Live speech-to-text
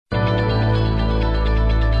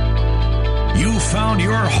found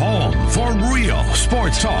your home for real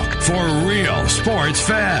sports talk for real sports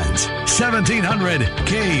fans. 1700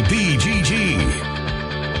 KBGG.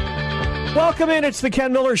 Welcome in. It's the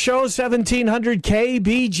Ken Miller Show, 1700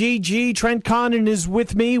 KBGG. Trent Condon is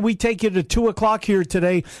with me. We take you to 2 o'clock here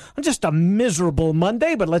today on just a miserable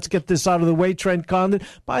Monday, but let's get this out of the way, Trent Condon.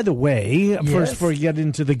 By the way, first before you get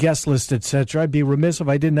into the guest list, etc., I'd be remiss if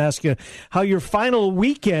I didn't ask you how your final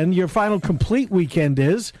weekend, your final complete weekend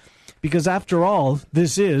is, because after all,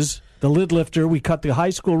 this is the lid lifter. We cut the high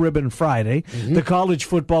school ribbon Friday, the college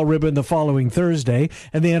football ribbon the following Thursday,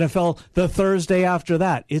 and the NFL the Thursday after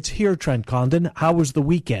that. It's here, Trent Condon. How was the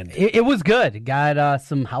weekend? It was good. Got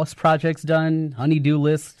some house projects done, honey-do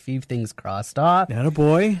list, a few things crossed off.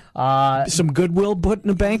 Attaboy. Some goodwill put in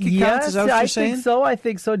the bank account? Yes, is that what you're saying? I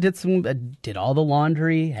think so. Did all the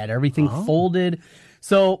laundry, had everything folded.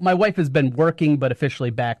 So my wife has been working, but officially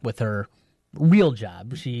back with her real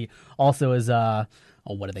job. She also is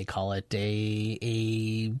what do they call it?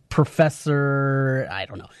 A professor. I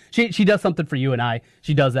don't know. She does something for you and I.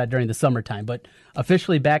 She does that during the summertime, but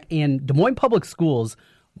officially back in Des Moines Public Schools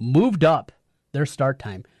moved up their start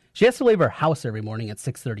time. She has to leave her house every morning at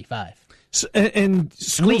 6:35. So, and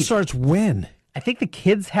school starts when? I think the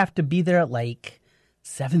kids have to be there at like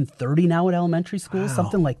 7:30 now at elementary school,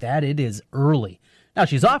 something like that. It is early. Now,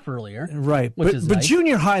 she's off earlier. Right. Which is but nice.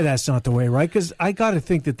 Junior high, that's not the way, right? Because I got to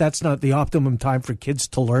think that that's not the optimum time for kids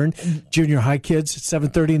to learn. Junior high kids at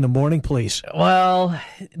 7:30 in the morning, please. Well,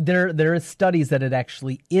 there is studies that it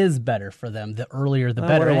actually is better for them. The earlier, the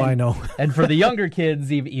better. What do I know? And for the younger kids,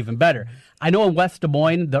 even better. I know in West Des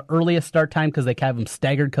Moines, the earliest start time, because they have them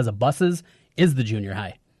staggered because of buses, is the junior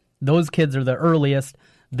high. Those kids are the earliest.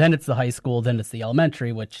 Then it's the high school. Then it's the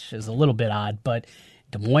elementary, which is a little bit odd, but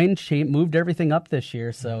Des Moines, she moved everything up this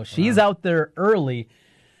year, so she's out there early.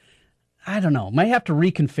 I don't know. Might have to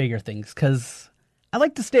reconfigure things because I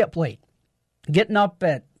like to stay up late. Getting up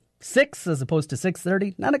at 6 as opposed to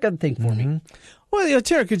 6:30, not a good thing for me. Well,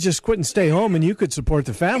 Tara could just quit and stay home, and you could support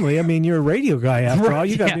the family. I mean, you're a radio guy after all.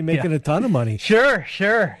 You got to be making a ton of money. Sure.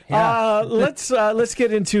 Yeah. Let's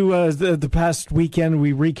get into the past weekend.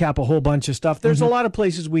 We recap a whole bunch of stuff. There's a lot of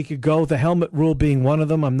places we could go. The helmet rule being one of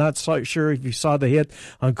them. I'm not so sure if you saw the hit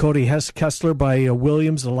on Cody Kessler by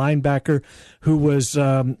Williams, the linebacker, who was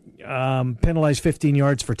penalized 15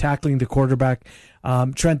 yards for tackling the quarterback.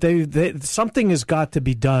 Trent, something has got to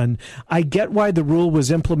be done. I get why the rule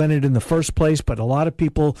was implemented in the first place, but a lot of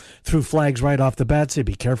people threw flags right off the bat, say,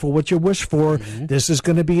 be careful what you wish for. This is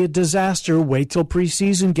going to be a disaster. Wait till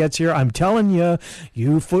preseason gets here. I'm telling you,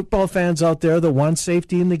 you football fans out there that want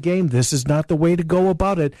safety in the game, this is not the way to go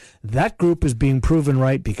about it. That group is being proven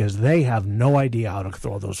right because they have no idea how to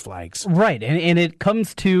throw those flags. Right, and it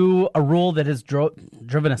comes to a rule that has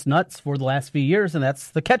driven us nuts for the last few years, and that's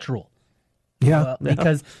the catch rule. Yeah.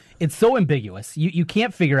 Because it's so ambiguous. You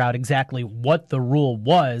can't figure out exactly what the rule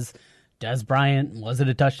was. Des Bryant, was it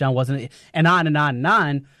a touchdown, wasn't it? And on and on and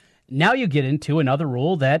on. Now you get into another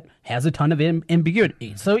rule that has a ton of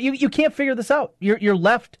ambiguity. So you can't figure this out. You're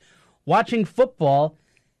left watching football,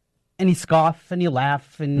 and you scoff, and you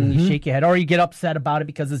laugh, and you shake your head, or you get upset about it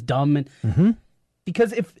because it's dumb. And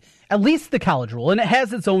because if at least the college rule, and it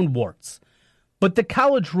has its own warts, but the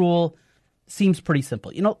college rule seems pretty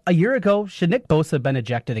simple. You know, a year ago, should Nick Bosa have been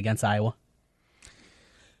ejected against Iowa?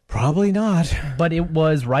 Probably not. But it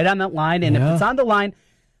was right on that line, and if it's on the line,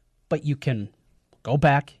 but you can go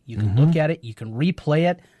back, you can look at it, you can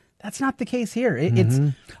replay it. That's not the case here. It's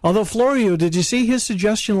Although Florio, did you see his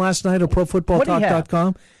suggestion last night at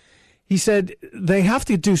ProFootballTalk.com? He said they have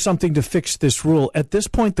to do something to fix this rule. At this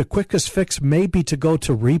point, the quickest fix may be to go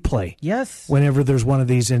to replay. Yes. Whenever there's one of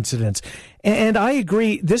these incidents. And I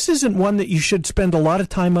agree, this isn't one that you should spend a lot of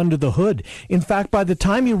time under the hood. In fact, by the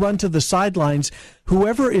time you run to the sidelines,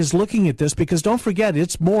 whoever is looking at this, because don't forget,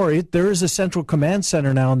 there is a central command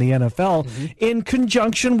center now in the NFL in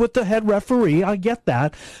conjunction with the head referee. I get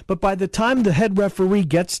that. But by the time the head referee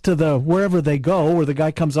gets to wherever they go, or the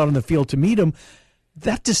guy comes out on the field to meet him,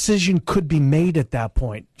 that decision could be made at that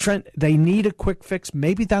point. Trent, they need a quick fix.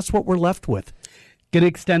 Maybe that's what we're left with. Going to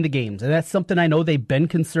extend the games. And that's something I know they've been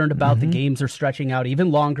concerned about. The games are stretching out even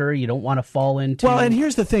longer. You don't want to fall into... Well, and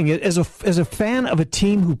here's the thing. As a fan of a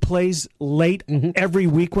team who plays late every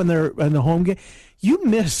week when they're in the home game, you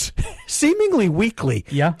miss seemingly weekly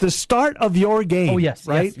the start of your game. Oh, yes.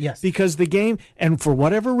 Right? Yes. Because the game, and for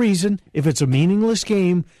whatever reason, if it's a meaningless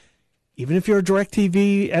game, even if you're a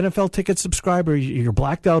DirecTV NFL ticket subscriber, you're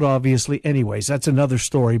blacked out, obviously. Anyways, that's another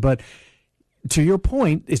story. But to your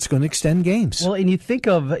point, it's going to extend games. Well, and you think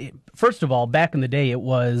of, first of all, back in the day, it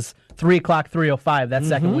was 3 o'clock, 3:05, that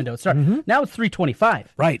second window start. Now it's 3:25.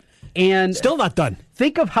 Right. And Still not done.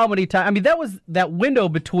 think of how many times. I mean, that was that window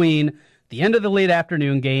between the end of the late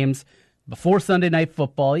afternoon games before Sunday Night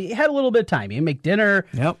Football. You had a little bit of time. You make dinner.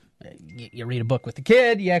 Yep. You read a book with the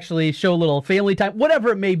kid. You actually show a little family time.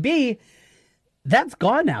 Whatever it may be, that's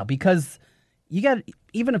gone now because you got,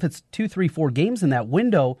 even if it's 2, 3, 4 games in that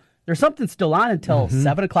window, there's something still on until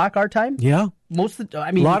 7 o'clock our time. Yeah. Most of the,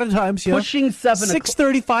 I mean, A lot of times, yeah. pushing 7 o'clock.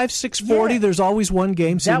 6:35, 6:40, Yeah. there's always one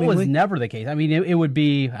game, That seemingly. was never the case. I mean, it would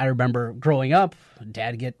be, I remember growing up,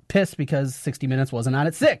 Dad get pissed because 60 Minutes wasn't on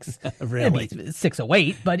at 6. Really? It'd be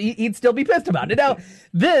 6:08, but he'd still be pissed about it. Now,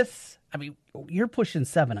 this, I mean, you're pushing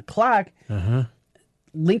 7 o'clock.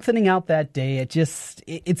 Lengthening out that day,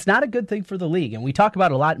 it's not a good thing for the league. And we talk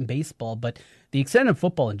about it a lot in baseball, but the extent of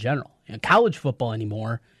football in general, college football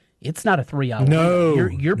anymore, it's not a 3-hour. No,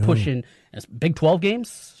 You're pushing Big 12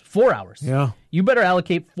 games, 4 hours. Yeah. You better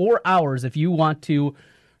allocate 4 hours if you want to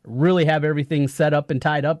really have everything set up and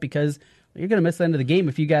tied up because you're going to miss the end of the game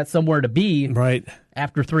if you got somewhere to be Right.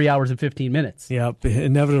 after 3 hours and 15 minutes. Yep.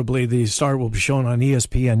 Inevitably, the start will be shown on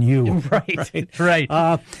ESPNU. Right.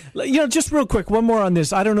 Just real quick, one more on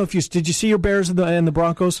this. I don't know if did you see your Bears and the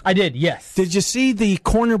Broncos? I did, yes. Did you see the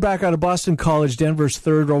cornerback out of Boston College, Denver's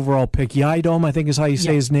 3rd overall pick, Yidom, I think is how you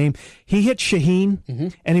say his name? He hit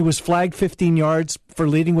Shaheen, and he was flagged 15 yards for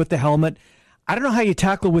leading with the helmet. I don't know how you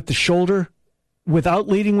tackle with the shoulder without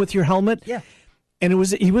leading with your helmet. Yeah. And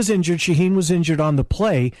he was injured. Shaheen was injured on the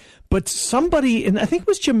play. But somebody, and I think it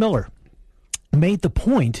was Jim Miller, made the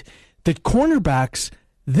point that cornerbacks,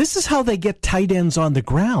 this is how they get tight ends on the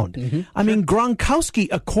ground. I mean, Gronkowski,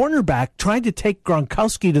 a cornerback, trying to take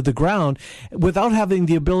Gronkowski to the ground without having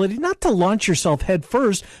the ability not to launch yourself head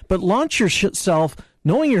first, but launch yourself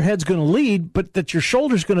knowing your head's going to lead, but that your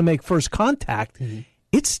shoulder's going to make first contact.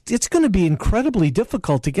 It's going to be incredibly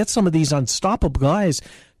difficult to get some of these unstoppable guys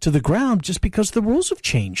to the ground just because the rules have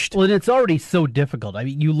changed. Well, and it's already so difficult. I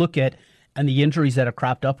mean, you look at and the injuries that have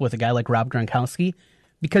cropped up with a guy like Rob Gronkowski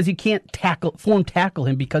because you can't form tackle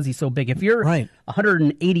him because he's so big. If you're a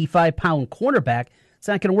 185-pound cornerback, it's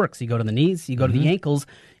not going to work. So you go to the knees, you go to the ankles.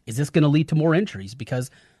 Is this going to lead to more injuries? Because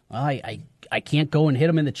I can't go and hit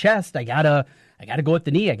him in the chest. I gotta go at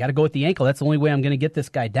the knee. I gotta go at the ankle. That's the only way I'm going to get this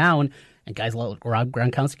guy down. And guys like Rob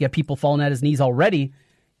Gronkowski get people falling at his knees already.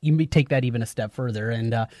 You may take that even a step further.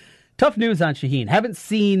 And tough news on Shaheen. Haven't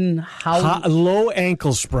seen how low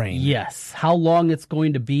ankle sprain. Yes, how long it's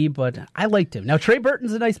going to be, but I liked him. Now Trey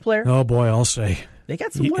Burton's a nice player. Oh boy, I'll say. They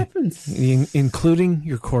got some weapons, including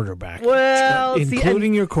your quarterback. Well,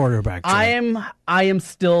 your quarterback. Trey. I am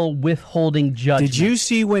still withholding judgment. Did you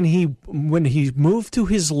see when he moved to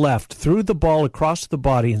his left, threw the ball across the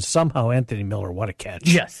body, and somehow Anthony Miller, what a catch!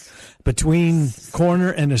 Yes, between corner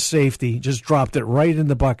and a safety, just dropped it right in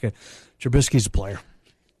the bucket. Trubisky's a player.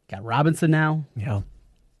 Got Robinson now. Yeah,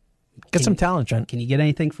 get some talent, Trent. Can you get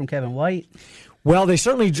anything from Kevin White? Well, they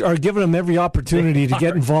certainly are giving him every opportunity to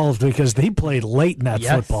get involved because they played late in that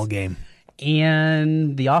football game.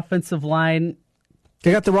 And the offensive line,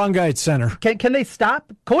 they got the wrong guy at center. Can they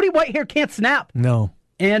stop? Cody Whitehair can't snap. No.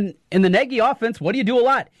 And in the Nagy offense, what do you do a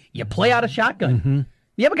lot? You play out a shotgun.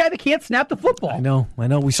 You have a guy that can't snap the football. I know.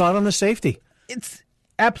 We saw it on the safety. It's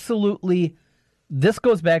absolutely, this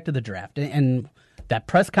goes back to the draft. And that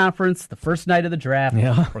press conference, the first night of the draft,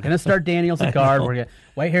 we're going to start Daniels at guard.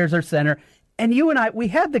 Whitehair's our center. And you and I, we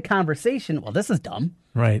had the conversation, well, this is dumb.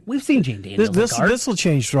 Right. We've seen Gene Daniels at guard. This will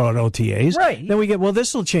change throughout OTAs. Right. Then we get, well,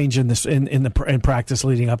 this will change in practice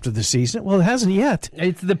leading up to the season. Well, it hasn't yet.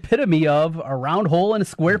 It's the epitome of a round hole and a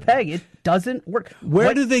square peg. It doesn't work.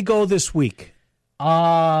 Where do they go this week?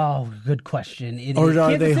 Oh, good question. Or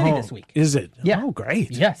are they City home this week? Is it? Yeah. Oh,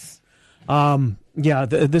 great. Yes.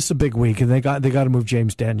 This is a big week, and they got to move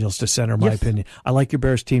James Daniels to center. In my opinion, I like your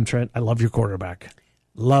Bears team, Trent. I love your quarterback.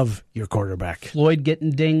 Love your quarterback. Floyd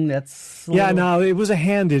getting dinged. That's no, it was a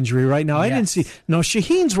hand injury right now. I didn't see. No,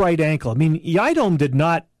 Shaheen's right ankle. I mean, Yidom did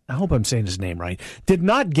not. I hope I'm saying his name right. Did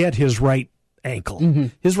not get his right ankle.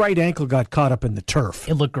 His right ankle got caught up in the turf.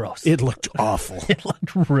 It looked gross. It looked awful. It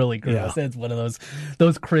looked really gross. It's one of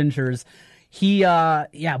those cringers.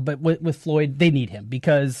 But with Floyd, they need him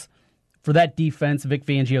because for that defense, Vic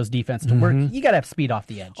Fangio's defense to work, you got to have speed off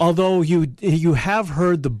the edge. Although you have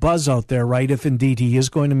heard the buzz out there, right? If indeed he is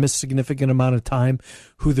going to miss a significant amount of time,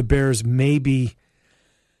 who the Bears may be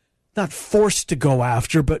not forced to go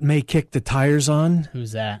after, but may kick the tires on.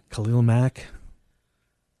 Who's that? Khalil Mack.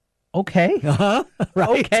 Okay.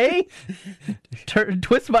 Right. Okay.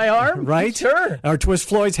 Twist my arm. Right. Sure. Or twist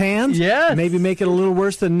Floyd's hand. Yes. Maybe make it a little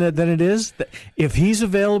worse than it is. If he's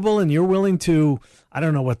available and you're willing to I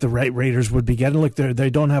don't know what the Raiders would be getting. Look, they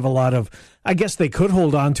don't have a lot of. I guess they could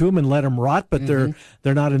hold on to him and let him rot, but they're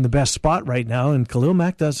not in the best spot right now. And Khalil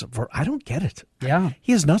Mack does. I don't get it. Yeah,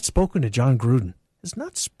 he has not spoken to John Gruden. Has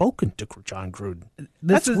not spoken to John Gruden.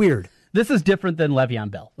 That's weird. This is different than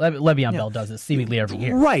Le'Veon Bell. Le'Veon Bell does this seemingly every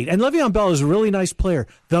year. Right, and Le'Veon Bell is a really nice player.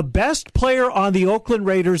 The best player on the Oakland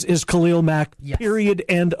Raiders is Khalil Mack, period,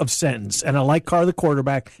 end of sentence. And I like Carr, the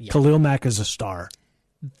quarterback. Yep. Khalil Mack is a star.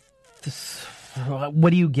 What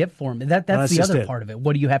do you get for him? That's the other part of it.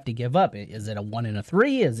 What do you have to give up? Is it a 1 and a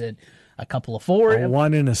 3? Is it a couple of 4? A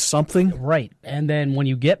 1 and a something? Right. And then when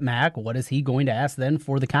you get Mack, what is he going to ask then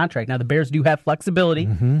for the contract? Now, the Bears do have flexibility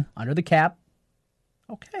under the cap.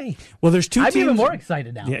 Okay. Well, there's two teams. I'm even more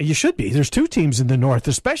excited now. Yeah, you should be. There's 2 teams in the North,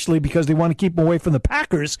 especially because they want to keep them away from the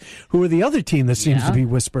Packers, who are the other team that seems to be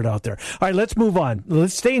whispered out there. All right, let's move on.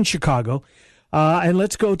 Let's stay in Chicago, and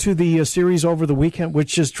let's go to the series over the weekend,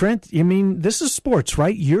 which is, Trent, I mean, this is sports,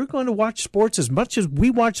 right? You're going to watch sports as much as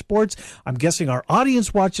we watch sports. I'm guessing our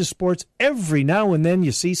audience watches sports. Every now and then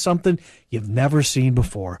you see something you've never seen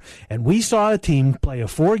before. And we saw a team play a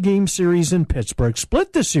 4-game series in Pittsburgh,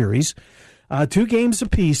 split the series, 2 games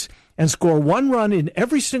apiece, and score 1 run in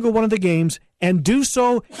every single one of the games, and do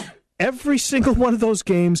so every single one of those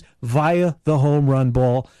games via the home run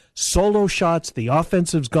ball. Solo shots, the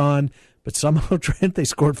offensive's gone, but somehow, Trent, they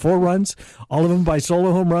scored 4 runs, all of them by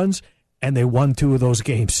solo home runs, and they won 2 of those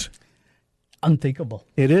games. Unthinkable.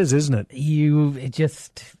 It is, isn't it?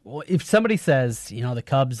 If somebody says, the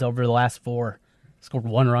Cubs over the last 4 scored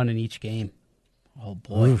 1 run in each game, oh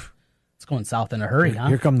boy. Oof. It's going south in a hurry, huh?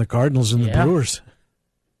 Here come the Cardinals and the Brewers.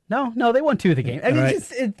 No, they won 2 of the game. I mean,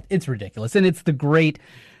 it's ridiculous. And it's the great,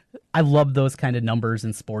 I love those kind of numbers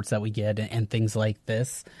in sports that we get and things like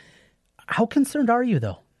this. How concerned are you,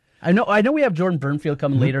 though? I know we have Jordan Burnfield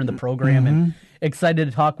coming later in the program and excited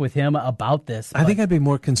to talk with him about this. I think I'd be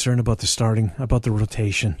more concerned about the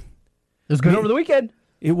rotation. It was good over the weekend.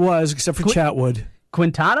 It was, except for Chatwood.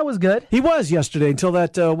 Quintana was good. He was yesterday until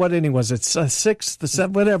that, what inning was it? 6th, the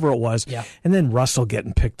 7th, whatever it was. Yeah. And then Russell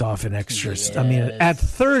getting picked off in extras. Yes. I mean, at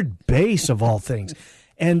third base of all things.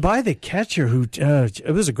 And by the catcher who,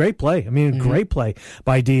 it was a great play. I mean, great play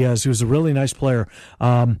by Diaz, who's a really nice player.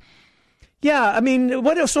 Yeah, I mean,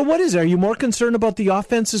 what is it? Are you more concerned about the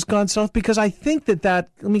offense has gone south? Because I think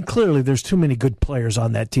clearly there's too many good players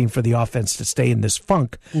on that team for the offense to stay in this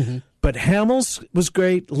funk. But Hamels was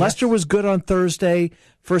great. Lester was good on Thursday.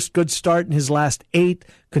 First good start in his last 8.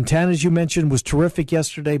 Quintana, as you mentioned, was terrific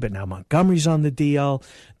yesterday, but now Montgomery's on the DL.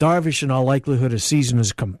 Darvish, in all likelihood, his season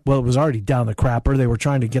it was already down the crapper. They were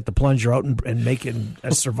trying to get the plunger out and make it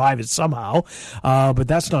survive it somehow. But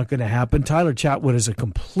that's not going to happen. Tyler Chatwood is a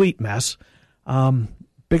complete mess.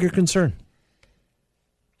 Bigger concern.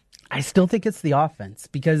 I still think it's the offense,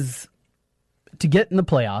 because to get in the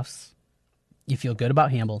playoffs, you feel good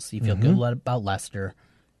about Hamels. You feel good about Lester.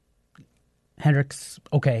 Hendricks,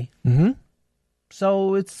 okay.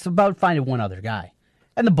 So it's about finding one other guy.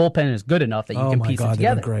 And the bullpen is good enough that you can piece it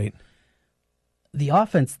together. Great. The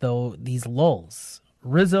offense, though, these lulls.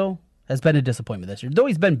 Rizzo has been a disappointment this year. Though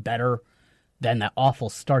he's been better than that awful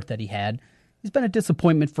start that he had, he's been a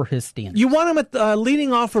disappointment for his standards. You want him at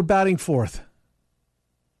leading off or batting 4th?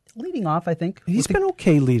 Leading off, I think. He's been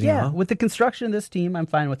okay leading off. Yeah, with the construction of this team, I'm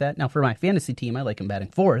fine with that. Now, for my fantasy team, I like him batting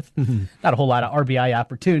 4th. Not a whole lot of RBI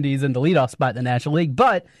opportunities in the leadoff spot in the National League,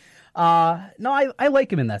 but no, I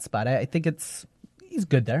like him in that spot. I think he's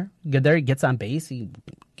good there. Good there. He gets on base. He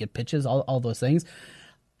get pitches, all those things.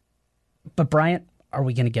 But Bryant, are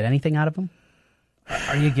we going to get anything out of him?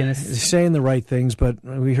 Are you going to... He's saying the right things, but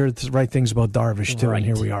we heard the right things about Darvish, too, and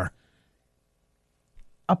here we are.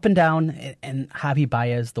 Up and down, and Javi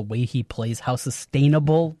Baez, the way he plays, how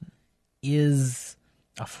sustainable is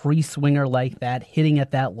a free swinger like that, hitting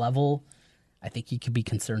at that level? I think you could be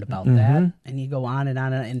concerned about that. And you go on and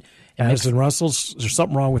on. And Addison Russell's, there's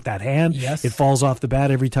something wrong with that hand. Yes. It falls off the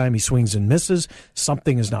bat every time he swings and misses.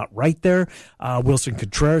 Something is not right there. Wilson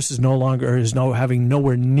Contreras is having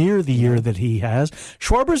nowhere near the year that he has.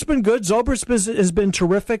 Schwarber's been good. Zobrist has been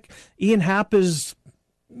terrific. Ian Happ is...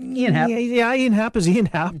 Ian Happ. Yeah, Ian Happ is Ian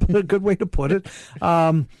Happ. A good way to put it.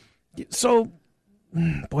 So,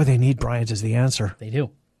 boy, they need Bryant as the answer. They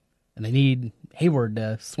do. And they need Hayward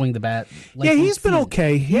to swing the bat. Yeah, he's been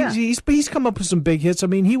okay. He's come up with some big hits. I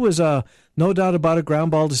mean, he was, no doubt about it,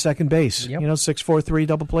 ground ball to second base. Yep. 6-4-3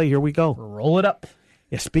 double play. Here we go. Roll it up.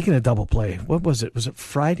 Yeah, speaking of double play, what was it? Was it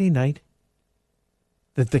Friday night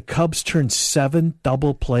that the Cubs turned 7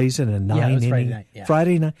 double plays in a 9 inning? Friday night. Yeah.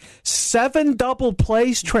 Friday night. 7 double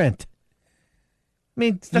plays, Trent.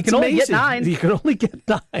 mean, that's can only get amazing. 9. You can only get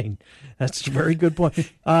 9. That's a very good point.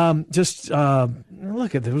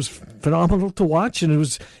 Look, it was phenomenal to watch,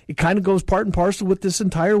 and it kind of goes part and parcel with this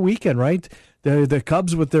entire weekend, right? The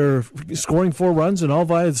Cubs with their scoring 4 runs and all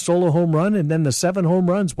via the solo home run, and then the 7 home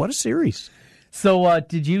runs. What a series! So,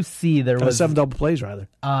 did you see there was 7 double plays rather?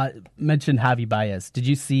 Mentioned Javi Baez? Did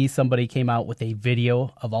you see somebody came out with a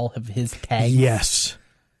video of all of his tags? Yes.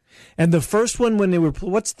 And the first one when they were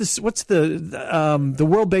what's the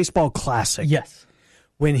World Baseball Classic? Yes.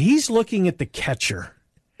 When he's looking at the catcher,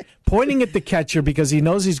 pointing at the catcher because he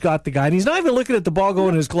knows he's got the guy, and he's not even looking at the ball going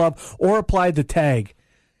in his glove or applied the tag.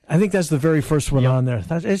 I think that's the very first one on there.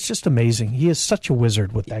 It's just amazing. He is such a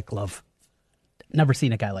wizard with that glove. Never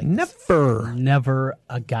seen a guy like this. Never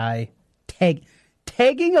a guy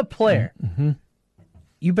tagging a player. Mm-hmm.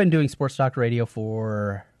 You've been doing sports talk radio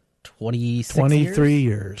for 23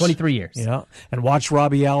 years. 23 years. Yeah. And watched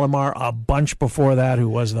Robbie Alomar a bunch before that, who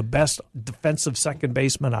was the best defensive second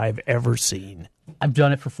baseman I've ever seen. I've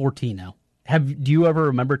done it for 14 now. Do you ever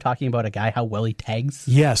remember talking about a guy, how well he tags?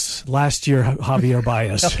 Yes. Last year, Javier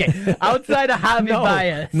Baez. Okay. Outside of Javi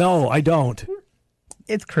Baez. No, I don't.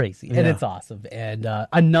 It's crazy, and it's awesome. And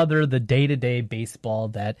the day-to-day baseball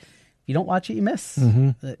that if you don't watch it, you miss.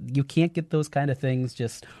 Mm-hmm. You can't get those kind of things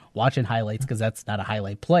just watching highlights, because that's not a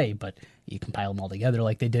highlight play, but you compile them all together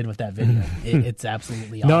like they did with that video. It's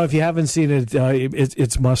absolutely awesome. No, if you haven't seen it,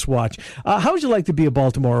 it's must watch. How would you like to be a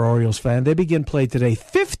Baltimore Orioles fan? They begin play today,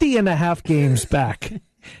 50 and a half games back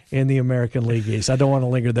in the American League East. I don't want to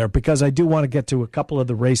linger there because I do want to get to a couple of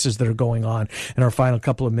the races that are going on in our final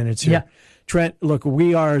couple of minutes here. Yeah. Trent, look,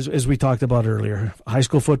 we are, as we talked about earlier, high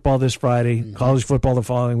school football this Friday, college football the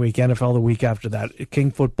following week, NFL the week after that.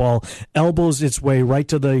 King football elbows its way right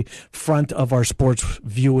to the front of our sports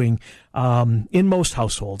viewing in most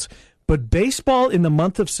households. But baseball in the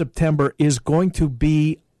month of September is going to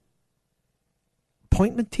be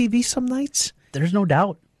appointment TV some nights. There's no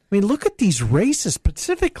doubt. I mean, look at these races,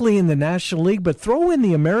 specifically in the National League, but throw in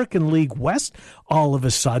the American League West all of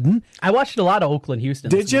a sudden. I watched a lot of Oakland-Houston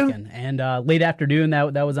this weekend. Did And late afternoon,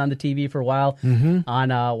 that was on the TV for a while, on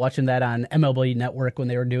watching that on MLB Network when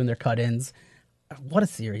they were doing their cut-ins. What a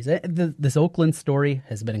series. This Oakland story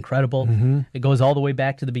has been incredible. It goes all the way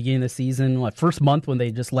back to the beginning of the season, first month when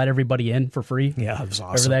they just let everybody in for free. Yeah, it was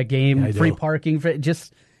awesome. Over that game, yeah, free parking.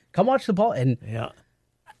 Just come watch the ball. And yeah.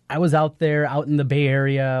 I was out in the Bay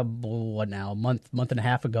Area, a month and a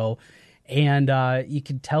half ago, and you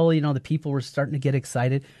could tell, the people were starting to get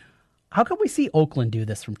excited. How come we see Oakland do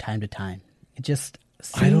this from time to time? It just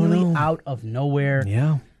seemingly out of nowhere.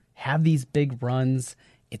 Yeah. Have these big runs.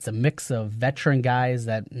 It's a mix of veteran guys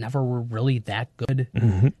that never were really that good,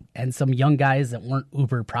 and some young guys that weren't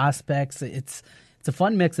uber prospects. It's a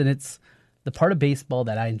fun mix, and it's the part of baseball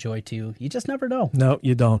that I enjoy too. You just never know. No,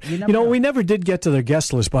 you don't. We never did get to their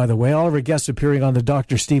guest list, by the way. All of our guests appearing on the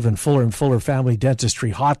Dr. Stephen Fuller and Fuller Family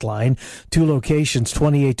Dentistry Hotline. 2 locations,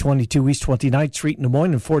 2822 East 29th Street in Des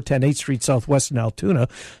Moines and 410 8th Street Southwest in Altoona.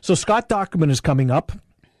 So Scott Dockman is coming up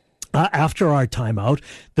after our timeout.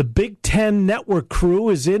 The Big Ten Network crew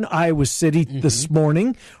is in Iowa City this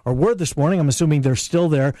morning, or were this morning. I'm assuming they're still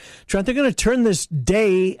there. Trent, they're going to turn this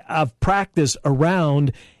day of practice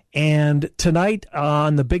around. And tonight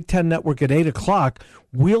on the Big Ten Network at 8 o'clock,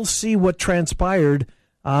 we'll see what transpired,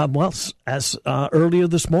 as earlier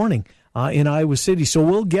this morning in Iowa City. So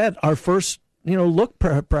we'll get our first, look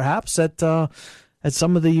perhaps at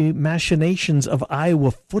some of the machinations of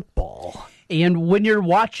Iowa football. And when you're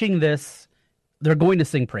watching this, they're going to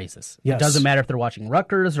sing praises. Yes. It doesn't matter if they're watching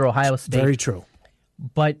Rutgers or Ohio State. Very true.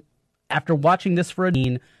 But after watching this for a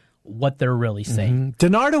team, what they're really saying.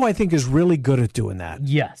 DiNardo, I think, is really good at doing that.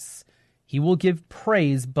 Yes. He will give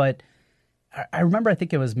praise, but I remember, I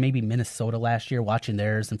think it was maybe Minnesota last year, watching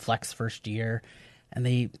theirs and Fleck's first year, and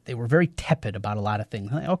they were very tepid about a lot of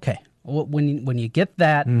things. Like, okay, when you get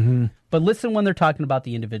that, but listen when they're talking about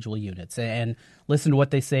the individual units, and listen to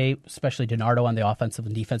what they say, especially DiNardo on the offensive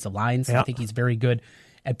and defensive lines. Yeah. I think he's very good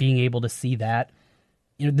at being able to see that.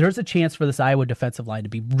 There's a chance for this Iowa defensive line to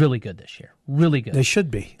be really good this year. Really good. They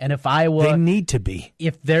should be. And if Iowa... They need to be.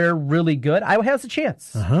 If they're really good, Iowa has a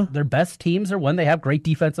chance. Their best teams are when they have great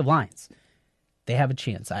defensive lines. They have a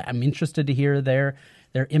chance. I'm interested to hear their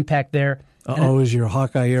impact there. Is your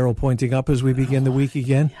Hawkeye arrow pointing up as we begin the week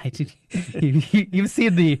again? You've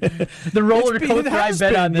seen the roller coaster I've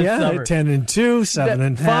been on this summer. 10-2,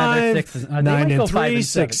 7-5, 9-3,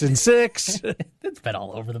 6-6. It's been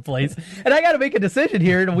all over the place. And I got to make a decision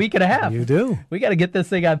here in a week and a half. You do. We got to get this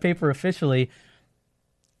thing on paper officially.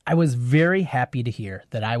 I was very happy to hear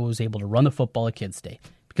that I was able to run the football at Kid State,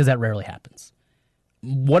 because that rarely happens.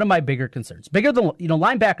 one of my bigger concerns. Bigger than,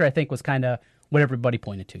 linebacker, I think, was kind of what everybody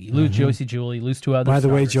pointed to. You lose Josie Jewell, you lose two others. By the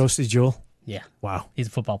way, Josie Jewell? Yeah. Wow. He's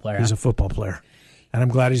a football player. He's a football player. And I'm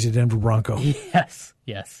glad he's a Denver Bronco. Yes.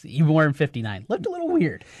 Even wearing 59. Looked a little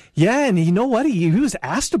weird. Yeah, and you know what? He was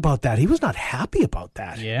asked about that. He was not happy about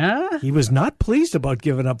that. Yeah? He was not pleased about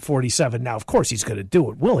giving up 47. Now, of course, he's going to do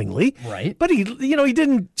it willingly. Right. But he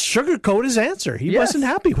didn't sugarcoat his answer. He wasn't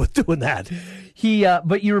happy with doing that.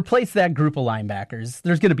 But you replace that group of linebackers,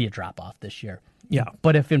 there's going to be a drop-off this year. Yeah.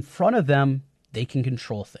 But if in front of them, they can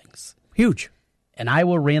control things. Huge. And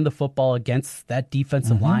Iowa ran the football against that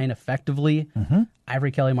defensive line effectively.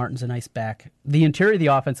 Ivory Kelly-Martin's a nice back. The interior of the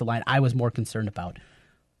offensive line, I was more concerned about.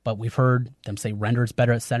 But we've heard them say Render's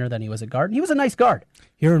better at center than he was at guard. And he was a nice guard.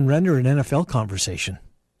 Hearing Render in NFL conversation.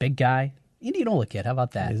 Big guy. Indianola kid. How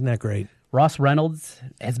about that? Isn't that great? Ross Reynolds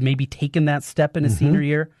has maybe taken that step in his senior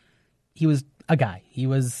year. He was a guy. He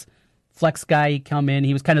was flex guy. He'd come in.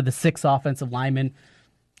 He was kind of the sixth offensive lineman.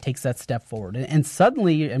 Takes that step forward. And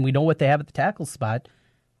suddenly, and we know what they have at the tackle spot,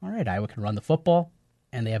 all right, Iowa can run the football,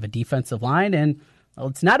 and they have a defensive line, and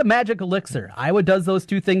it's not a magic elixir. Iowa does those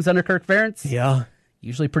two things under Kirk Ferentz. Yeah.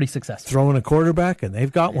 Usually pretty successful. Throwing a quarterback, and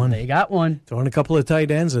they've got one. They got one. Throwing a couple of tight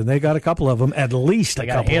ends, and they got a couple of them, at least They a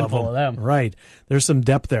got couple a handful of them. of them. Right. There's some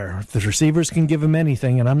depth there. If the receivers can give him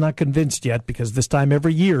anything, and I'm not convinced yet, because this time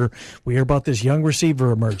every year we hear about this young receiver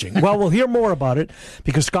emerging. Well, we'll hear more about it,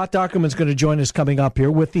 because Scott Dockerman's going to join us coming up here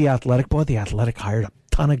with The Athletic. Boy, The Athletic hired a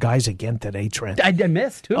ton of guys again today, Trent. I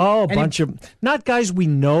missed, too. Oh, a bunch of, not guys we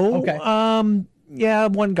know. Okay. Yeah,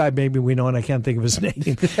 one guy maybe we know, and I can't think of his name.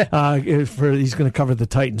 He's going to cover the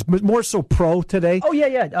Titans, but more so pro today. Oh,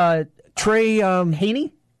 yeah. Trey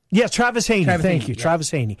Haney? Yes, Travis Haney. Thank you, yeah.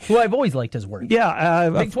 Travis Haney. Who I've always liked his work. Yeah.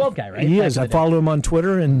 Big 12 guy, right? He is. I follow him on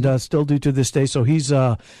Twitter and still do to this day. So he's,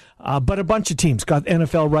 but a bunch of teams got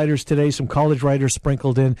NFL writers today, some college writers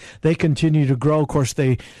sprinkled in. They continue to grow. Of course,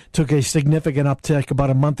 they took a significant uptick about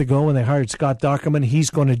a month ago when they hired Scott Dockerman. He's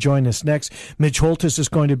going to join us next. Mitch Holtis is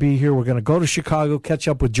going to be here. We're going to go to Chicago, catch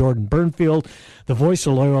up with Jordan Burnfield, the voice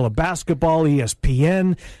of Loyola basketball,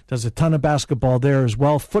 ESPN, does a ton of basketball there as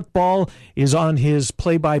well. Football is on his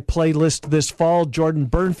play-by-play list this fall. Jordan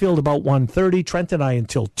Burnfield about 1:30. Trent and I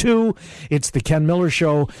until 2. It's the Ken Miller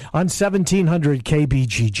Show on 1700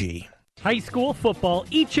 KBGG. High school football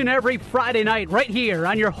each and every Friday night right here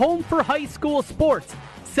on your home for high school sports,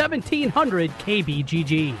 1700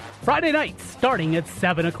 KBGG. Friday nights starting at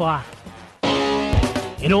 7 o'clock.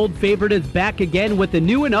 An old favorite is back again with a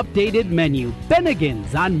new and updated menu,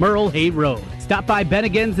 Bennigan's on Merle Hay Road. Stop by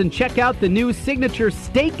Bennigan's and check out the new signature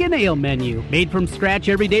steak and ale menu, made from scratch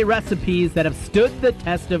everyday recipes that have stood the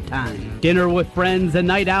test of time. Dinner with friends, a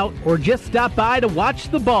night out, or just stop by to watch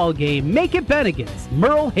the ball game, make it Bennigan's,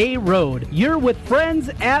 Merle Hay Road. You're with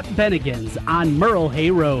friends at Bennigan's on Merle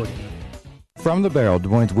Hay Road. From the Barrel, Des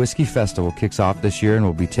Moines Whiskey Festival kicks off this year and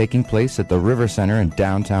will be taking place at the River Center in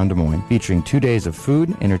downtown Des Moines, featuring 2 days of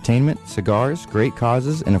food, entertainment, cigars, great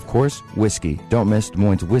causes, and of course, whiskey. Don't miss Des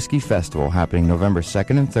Moines Whiskey Festival happening November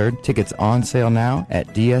 2nd and 3rd. Tickets on sale now at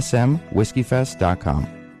dsmwhiskeyfest.com.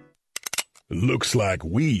 Looks like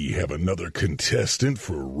we have another contestant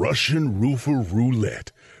for Russian Roofer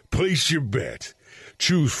Roulette. Place your bet.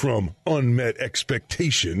 Choose from unmet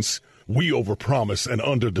expectations, we overpromise and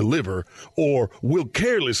underdeliver, or we'll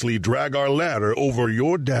carelessly drag our ladder over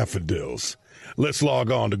your daffodils. Let's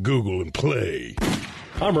log on to Google and play.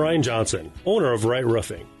 I'm Ryan Johnson, owner of Wright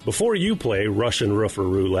Roofing. Before you play Russian Roofer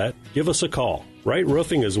Roulette, give us a call. Wright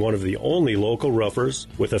Roofing is one of the only local roofers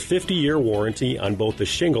with a 50-year warranty on both the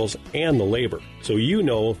shingles and the labor. So you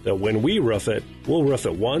know that when we roof it, we'll roof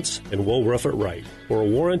it once and we'll roof it right. For a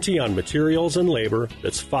warranty on materials and labor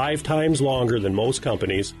that's 5 times longer than most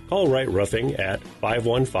companies, call Wright Roofing at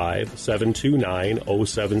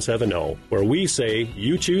 515-729-0770, where we say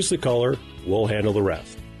you choose the color, we'll handle the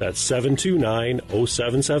rest. That's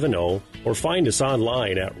 729-0770, or find us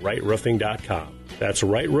online at wrightroofing.com. That's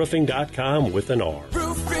wrightroofing.com with an R.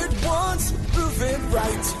 Roof it once, roof it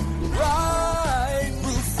right. Right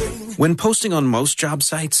Roofing. When posting on most job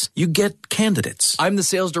sites, you get candidates. I'm the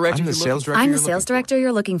sales director. I'm the sales director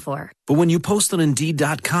you're looking for. But when you post on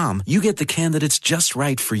Indeed.com, you get the candidates just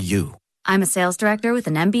right for you. I'm a sales director with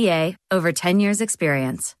an MBA, over 10 years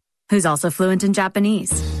experience, who's also fluent in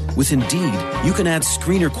Japanese. With Indeed, you can add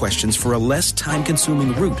screener questions for a less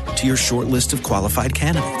time-consuming route to your short list of qualified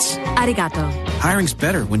candidates. Arigato. Hiring's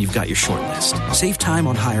better when you've got your short list. Save time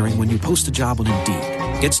on hiring when you post a job on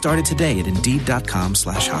Indeed. Get started today at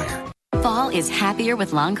Indeed.com/hire. Fall is happier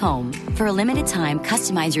with Lancome. For a limited time,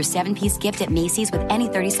 customize your 7-piece gift at Macy's with any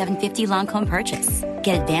 $37.50 Lancome purchase.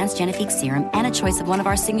 Get Advanced Genifique Serum and a choice of one of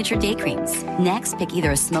our signature day creams. Next, pick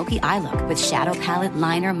either a smoky eye look with Shadow Palette,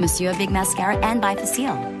 Liner, Monsieur Big Mascara, and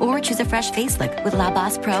Bifacil. Or choose a fresh face look with La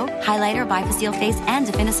Bosse Pro, Highlighter, Bifacil Face, and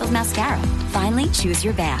Definisil Mascara. Finally, choose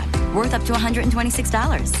your bag, worth up to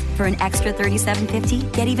 $126. For an extra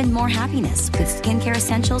 $37.50, get even more happiness with skincare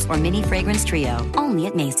essentials or mini fragrance trio, only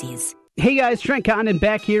at Macy's. Hey guys, Trent Condon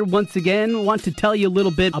back here once again. Want to tell you a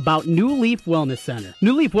little bit about New Leaf Wellness Center.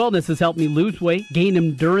 New Leaf Wellness has helped me lose weight, gain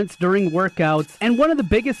endurance during workouts, and one of the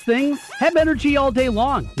biggest things, have energy all day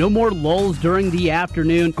long. No more lulls during the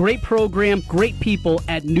afternoon. Great program, great people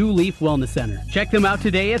at New Leaf Wellness Center. Check them out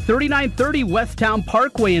today at 3930 West Town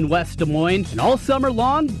Parkway in West Des Moines. And all summer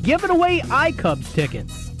long, giving away iCubs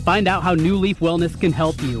tickets. Find out how New Leaf Wellness can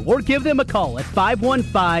help you, or give them a call at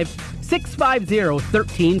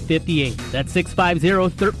 515-650-1358. That's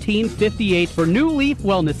 650-1358 for New Leaf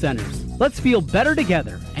Wellness Centers. Let's feel better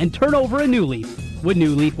together and turn over a new leaf with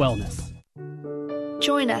New Leaf Wellness.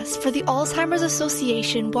 Join us for the Alzheimer's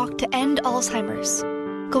Association Walk to End Alzheimer's.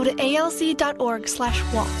 Go to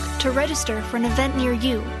alz.org/walk to register for an event near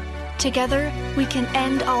you. Together, we can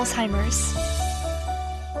end Alzheimer's.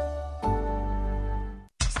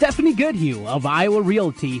 Stephanie Goodhue of Iowa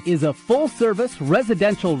Realty is a full-service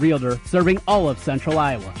residential realtor serving all of Central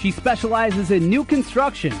Iowa. She specializes in new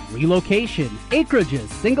construction, relocation, acreages,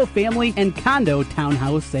 single-family, and condo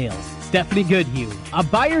townhouse sales. Stephanie Goodhue, a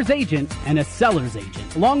buyer's agent and a seller's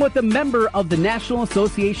agent, along with a member of the National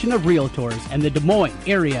Association of Realtors and the Des Moines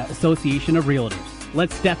Area Association of Realtors. Let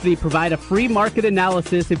Stephanie provide a free market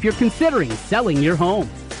analysis if you're considering selling your home.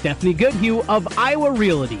 Stephanie Goodhue of Iowa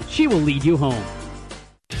Realty. She will lead you home.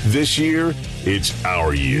 This year, it's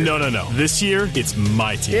our year. No. This year, it's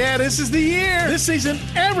my team. Yeah, this is the year. This season,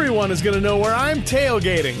 everyone is going to know where I'm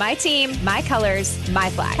tailgating. My team, my colors, my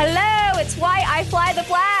flag. Hello, it's why I fly the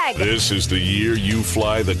flag. This is the year you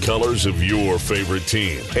fly the colors of your favorite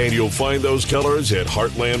team. And you'll find those colors at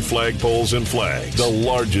Heartland Flagpoles and Flags, the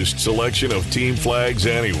largest selection of team flags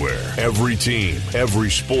anywhere. Every team, every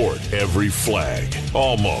sport, every flag.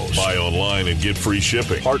 Almost. Buy online and get free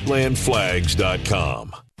shipping.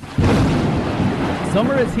 HeartlandFlags.com.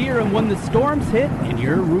 Summer is here, and when the storms hit and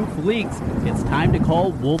your roof leaks, it's time to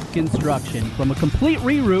call Wolf Construction. From a complete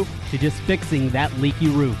re-roof to just fixing that leaky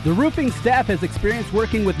roof. The roofing staff has experience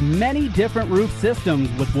working with many different roof systems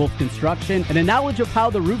with Wolf Construction and a knowledge of how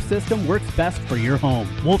the roof system works best for your home.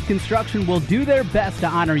 Wolf Construction will do their best to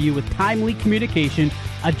honor you with timely communication,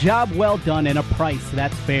 a job well done, and a price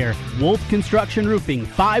that's fair. Wolf Construction Roofing,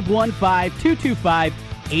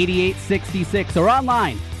 515-225-8866 or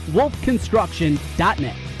online,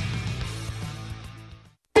 wolfconstruction.net.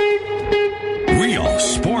 Real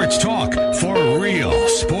sports talk for real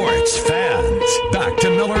sports fans. Back to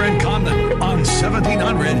Miller and Condon on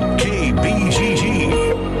 1700 KBGG.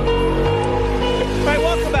 All right,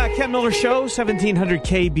 welcome back. Ken Miller Show, 1700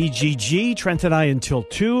 KBGG. Trent and I until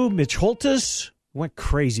 2. Mitch Holtis went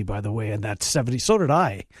crazy, by the way, in that 70. So did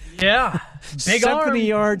I. Yeah. Big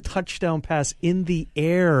 70-yard touchdown pass in the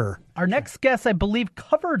air. Our next guest, I believe,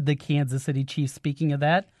 covered the Kansas City Chiefs, speaking of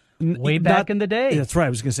that, way back in the day. That's right. I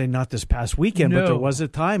was going to say not this past weekend, but there was a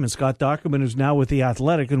time. And Scott Dochterman, who's now with The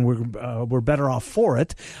Athletic, and we're better off for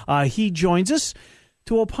it, he joins us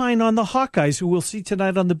to opine on the Hawkeyes, who we'll see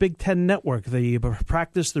tonight on the Big Ten Network. They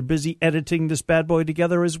practice. They're busy editing this bad boy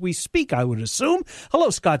together as we speak, I would assume. Hello,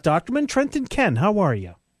 Scott Dochterman. Trent and Ken, how are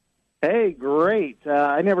you? Hey, great.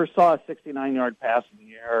 I never saw a 69-yard pass in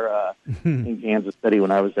the air in Kansas City when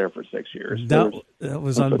I was there for 6 years. That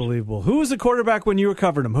was unbelievable. Who was the quarterback when you were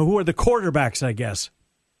covering him? Who are the quarterbacks, I guess?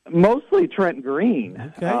 Mostly Trent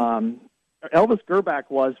Green. Okay. Elvis Gerback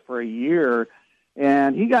was for a year,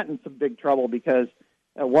 and he got in some big trouble because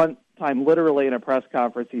at one time, literally in a press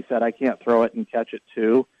conference, he said, I can't throw it and catch it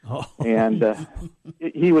too. Oh. And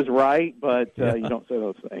he was right, but you don't say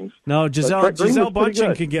those things. No, Giselle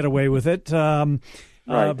Bundchen can get away with it. Right.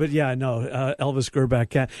 But yeah, no, Elvis Gerback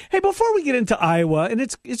can't. Hey, before we get into Iowa, and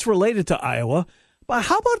it's related to Iowa, but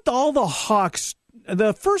how about all the Hawks,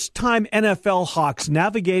 the first-time NFL Hawks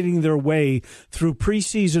navigating their way through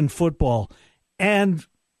preseason football and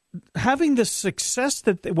having the success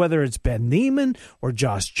that whether it's Ben Neiman or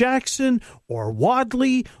Josh Jackson or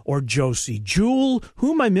Wadley or Josie Jewell,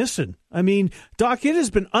 who am I missing? I mean, Doc, it has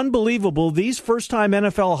been unbelievable, these first-time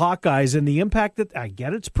NFL Hawkeyes and the impact that, I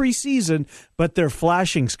get it's preseason, but they're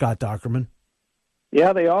flashing, Scott Dochterman.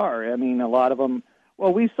 Yeah, they are. I mean, a lot of them,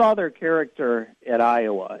 well, we saw their character at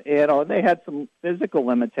Iowa. They had some physical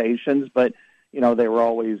limitations, but, they were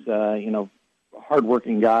always,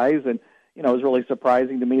 hardworking guys. And, it was really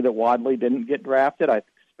surprising to me that Wadley didn't get drafted. I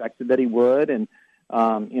expected that he would, and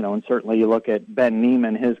and certainly you look at Ben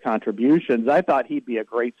Neiman, his contributions. I thought he'd be a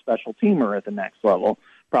great special teamer at the next level,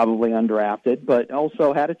 probably undrafted, but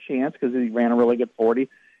also had a chance because he ran a really good 40.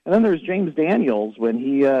 And then there's James Daniels when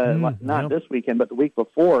he, not this weekend, but the week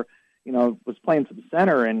before, was playing some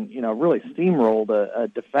center and, really steamrolled a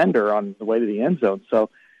defender on the way to the end zone. So,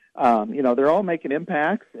 they're all making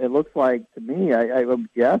impacts. It looks like, to me, I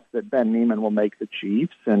would guess that Ben Neiman will make the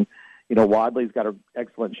Chiefs, and Wadley's got an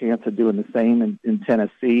excellent chance of doing the same in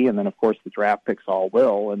Tennessee, and then, of course, the draft picks all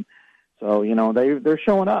will. And so, they're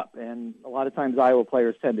showing up, and a lot of times Iowa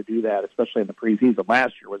players tend to do that, especially in the preseason.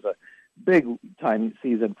 Last year was a big-time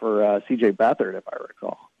season for C.J. Beathard, if I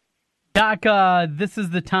recall. Doc, this is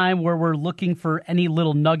the time where we're looking for any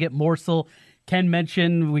little nugget morsel. Ken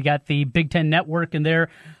mentioned we got the Big Ten Network and their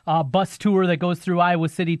bus tour that goes through Iowa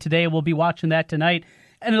City today. We'll be watching that tonight.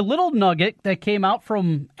 And a little nugget that came out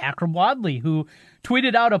from Akrum Wadley, who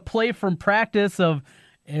tweeted out a play from practice of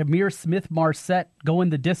Amir Smith-Marset going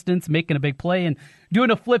the distance, making a big play, and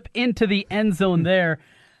doing a flip into the end zone there.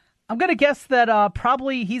 I'm going to guess that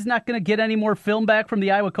probably he's not going to get any more film back from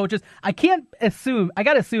the Iowa coaches. I got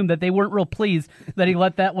to assume that they weren't real pleased that he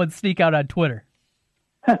let that one sneak out on Twitter.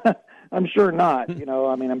 I'm sure not.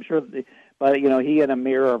 I'm sure, but he and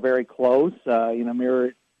Amir are very close.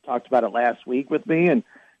 Amir talked about it last week with me and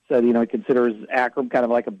said, he considers Akrum kind of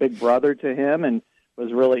like a big brother to him and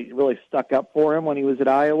was really, really stuck up for him when he was at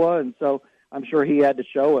Iowa. And so I'm sure he had to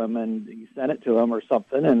show him, and he sent it to him or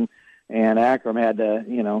something. And Akrum had to,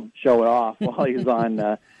 show it off while he was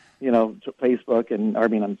on, Facebook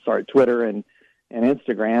and, Twitter and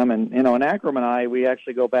Instagram. And, and Akrum and I, we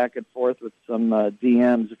actually go back and forth with some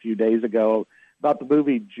DMs a few days ago about the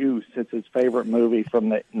movie Juice. It's his favorite movie from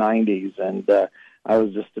the 90s. And I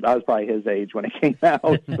was probably his age when it came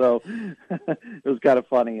out. So it was kind of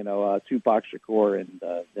funny, Tupac Shakur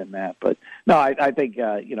and that. But no, I think,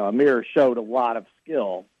 Amir showed a lot of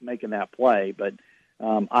skill making that play. But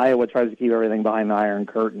Iowa tries to keep everything behind the Iron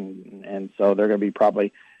Curtain. And so they're going to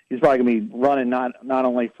be he's probably going to be running not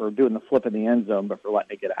only for doing the flip in the end zone, but for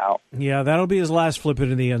letting it get out. Yeah, that'll be his last flip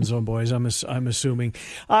in the end zone, boys, I'm assuming.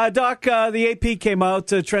 Doc, the AP came out.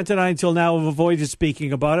 Trent and I until now have avoided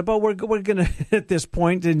speaking about it, but we're going to, at this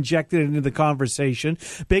point, inject it into the conversation.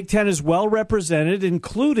 Big Ten is well represented,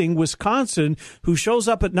 including Wisconsin, who shows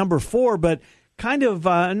up at number 4, but kind of,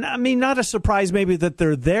 not a surprise maybe that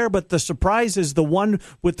they're there, but the surprise is the one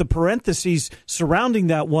with the parentheses surrounding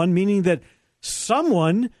that one, meaning that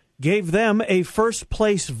someone gave them a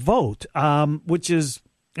first-place vote, which is,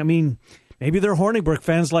 maybe they're Hornibrook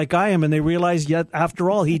fans like I am, and they realize, yet after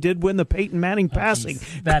all, he did win the Peyton Manning passing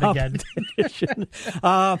competition.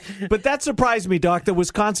 But that surprised me, Doc, that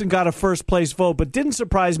Wisconsin got a first-place vote, but didn't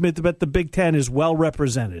surprise me that the Big Ten is well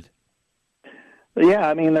represented.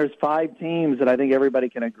 Yeah, there's 5 teams that I think everybody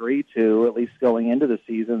can agree to, at least going into the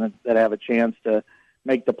season, that have a chance to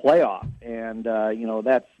make the playoff. And,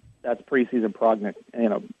 that's preseason prognostic,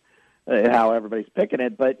 how everybody's picking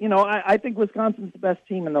it. But, I think Wisconsin's the best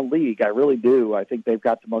team in the league. I really do. I think they've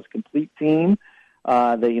got the most complete team.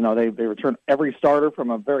 They return every starter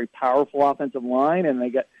from a very powerful offensive line, and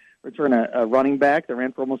they return a running back that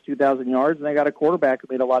ran for almost 2,000 yards, and they got a quarterback who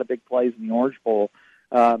made a lot of big plays in the Orange Bowl.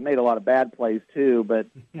 Made a lot of bad plays, too, but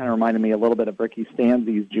kind of reminded me a little bit of Ricky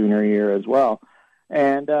Stanzi's junior year as well.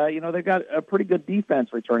 And, they've got a pretty good defense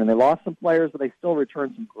returning. They lost some players, but they still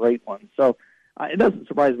returned some great ones. So it doesn't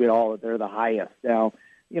surprise me at all that they're the highest. Now,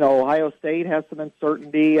 Ohio State has some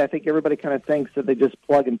uncertainty. I think everybody kind of thinks that they just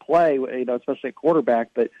plug and play, especially at quarterback.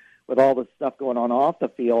 But with all the stuff going on off the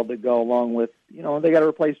field that go along with, they got to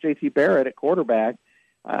replace J.T. Barrett at quarterback.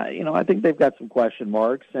 I think they've got some question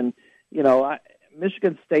marks. And,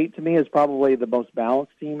 Michigan State, to me, is probably the most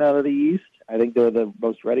balanced team out of the East. I think they're the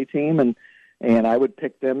most ready team, and I would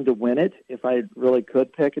pick them to win it if I really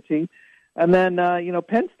could pick a team. And then,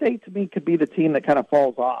 Penn State, to me, could be the team that kind of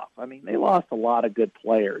falls off. They lost a lot of good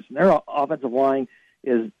players, and their offensive line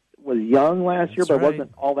was young last year, but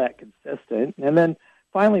wasn't all that consistent. And then,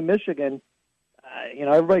 finally, Michigan,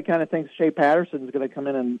 everybody kind of thinks Shea Patterson's going to come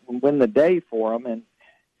in and win the day for them, and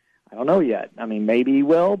I don't know yet. Maybe he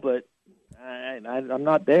will, but I'm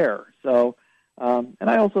not there. So, and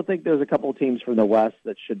I also think there's a couple of teams from the West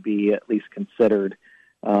that should be at least considered,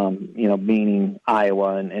 meaning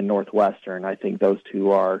Iowa and Northwestern. I think those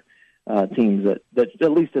two are teams that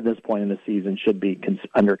at least at this point in the season should be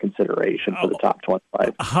under consideration for the top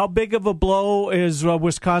 25. How big of a blow is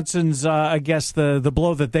Wisconsin's, the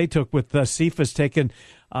blow that they took with Cephas taking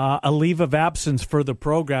a leave of absence for the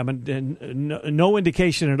program, and no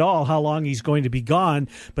indication at all how long he's going to be gone.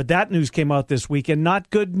 But that news came out this week, and not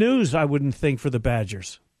good news, I wouldn't think, for the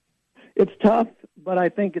Badgers. It's tough, but I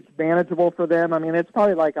think it's manageable for them. I mean, it's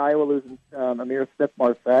probably like Iowa losing Amir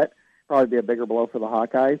Smith-Marset. Probably be a bigger blow for the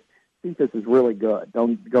Hawkeyes. Cephas is really good.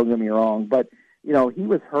 Don't get me wrong, but he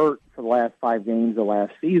was hurt for the last 5 games of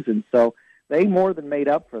last season, so they more than made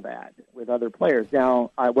up for that with other players.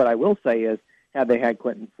 Now, what I will say is, had they had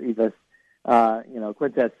Quintez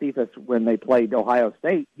Cephas when they played Ohio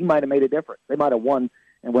State, he might have made a difference. They might have won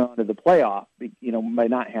and went on to the playoff, by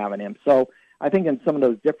not having him. So I think in some of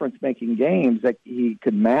those difference-making games that he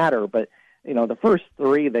could matter. But, the first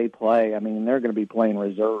 3 they play, I mean, they're going to be playing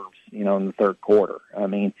reserves, in the third quarter. I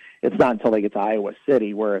mean, it's not until they get to Iowa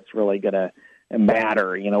City where it's really going to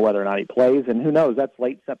matter, whether or not he plays. And who knows, that's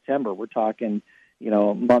late September. We're talking,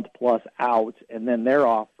 a month plus out, and then they're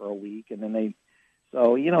off for a week, and then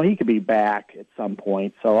so he could be back at some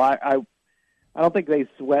point. So I don't think they're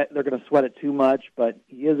going to sweat it too much, but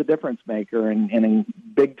he is a difference maker, and in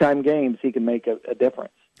big time games he can make a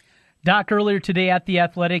difference. Doc, earlier today at The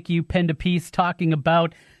Athletic, you penned a piece talking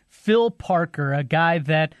about Phil Parker, a guy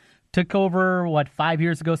that took over 5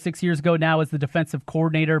 years ago, 6 years ago now as the defensive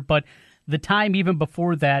coordinator, but the time even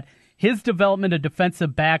before that, his development of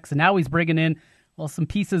defensive backs, and now he's bringing in some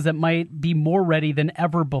pieces that might be more ready than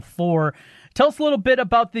ever before. Tell us a little bit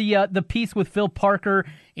about the piece with Phil Parker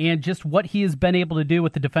and just what he has been able to do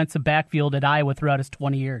with the defensive backfield at Iowa throughout his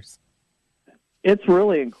 20 years. It's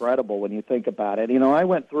really incredible when you think about it. I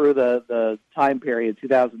went through the time period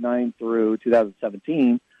 2009 through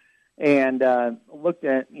 2017 and looked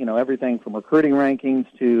at everything from recruiting rankings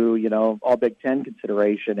to all Big Ten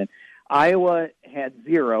consideration. And Iowa had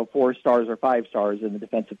 0 4-stars or 5-stars in the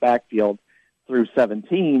defensive backfield through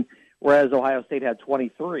 17, whereas Ohio State had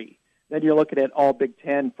 23. Then you're looking at all Big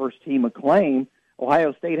Ten first-team acclaim.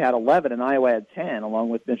 Ohio State had 11, and Iowa had 10, along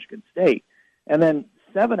with Michigan State. And then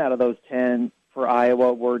 7 out of those 10 for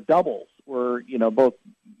Iowa were doubles, were both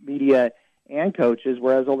media and coaches,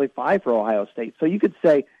 whereas only 5 for Ohio State. So you could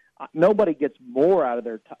say nobody gets more out of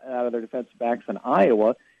their defensive backs than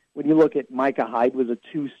Iowa. When you look at Micah Hyde was a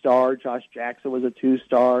 2-star, Josh Jackson was a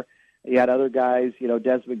 2-star. You had other guys,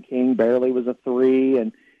 Desmond King barely was a 3,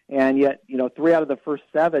 and yet 3 out of the first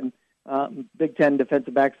 7 Big Ten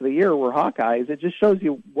defensive backs of the year were Hawkeyes. It just shows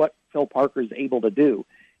you what Phil Parker is able to do,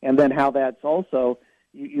 and then how that's also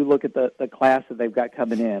you look at the class that they've got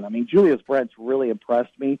coming in. I mean, Julius Brent's really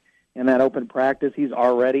impressed me in that open practice. He's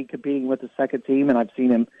already competing with the second team, and I've seen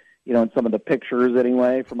him, in some of the pictures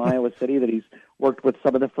anyway from Iowa City that he's worked with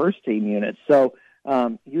some of the first team units. So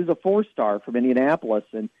he was a 4-star from Indianapolis,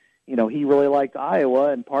 and he really liked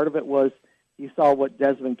Iowa, and part of it was he saw what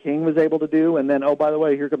Desmond King was able to do, and then, oh, by the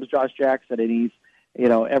way, here comes Josh Jackson, and he's,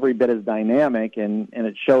 every bit as dynamic, and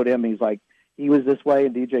it showed him, he's like, he was this way,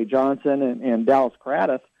 and DJ Johnson and Dallas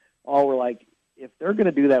Craddock all were like, if they're going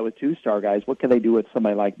to do that with 2-star guys, what can they do with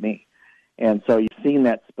somebody like me? And so you've seen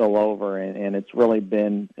that spill over, and it's really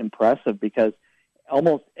been impressive because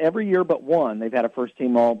almost every year but one, they've had a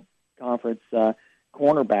first-team all-conference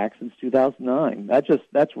cornerback since 2009.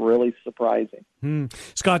 That's really surprising.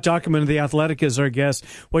 Scott Dochterman of The Athletic is our guest.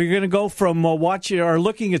 Well, you're going to go from watching or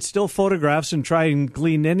looking at still photographs and try and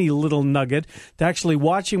glean any little nugget to actually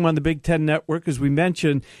watching them on the Big Ten Network, as we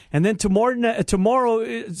mentioned. And then tomorrow,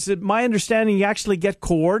 is it my understanding you actually get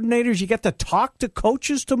coordinators? You get to talk to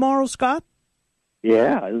coaches tomorrow, Scott?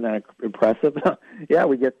 Yeah, isn't that impressive? Yeah,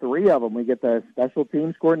 we get 3 of them. We get the special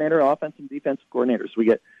teams coordinator, offensive and defensive coordinators. We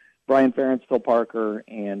get Brian Ferentz, Phil Parker,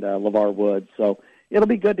 and LeVar Woods. So it'll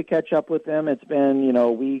be good to catch up with them. It's been,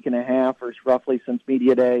 a week and a half or roughly since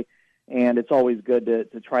Media Day, and it's always good to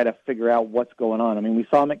try to figure out what's going on. I mean, we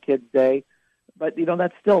saw them at Kids Day, but,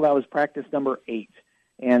 that was practice number 8,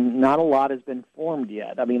 and not a lot has been formed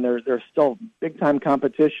yet. I mean, there's still big-time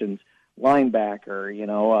competitions, linebacker,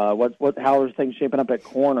 how are things shaping up at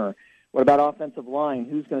corner? What about offensive line?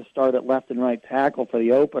 Who's going to start at left and right tackle for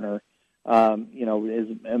the opener? Is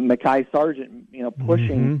Mekhi Sargent,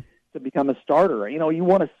 pushing to become a starter? You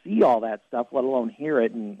want to see all that stuff, let alone hear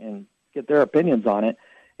it and get their opinions on it.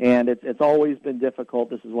 And it's always been difficult.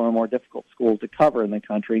 This is one of the more difficult schools to cover in the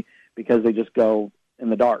country because they just go in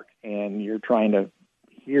the dark, and you're trying to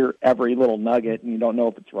hear every little nugget, and you don't know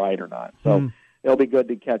if it's right or not. So it'll be good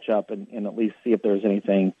to catch up and at least see if there's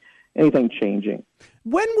anything changing.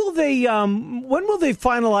 When will they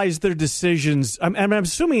finalize their decisions? I'm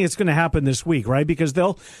assuming it's going to happen this week, right? Because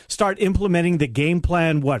they'll start implementing the game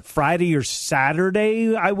plan, Friday or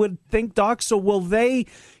Saturday, I would think, Doc. So will they,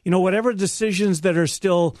 whatever decisions that are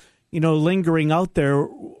still, lingering out there.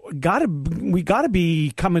 We gotta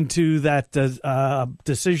be coming to that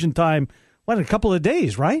decision time. What, in a couple of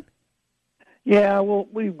days, right? Yeah, well,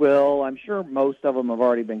 we will. I'm sure most of them have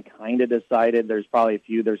already been kind of decided. There's probably a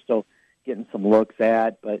few they're still getting some looks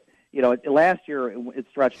at, but last year it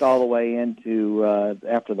stretched all the way into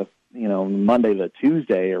after the Monday to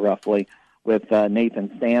Tuesday, roughly, with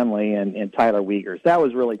Nathan Stanley and Tyler Wiegers. That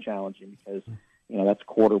was really challenging because that's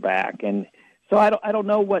quarterback, and so I don't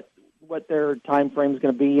know what their time frame is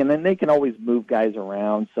going to be, and then they can always move guys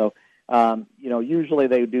around. So usually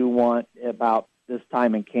they do want about this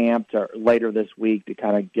time in camp to later this week to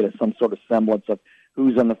kind of get some sort of semblance of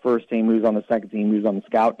who's on the first team, who's on the second team, who's on the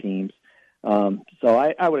scout teams.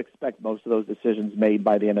 So I would expect most of those decisions made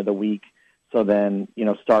by the end of the week. So then,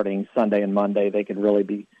 starting Sunday and Monday, they can really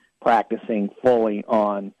be practicing fully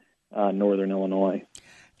on Northern Illinois.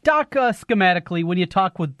 Doc, schematically, when you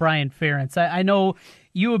talk with Brian Ferentz, I know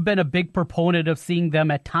you have been a big proponent of seeing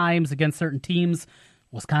them at times against certain teams.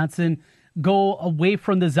 Wisconsin, go away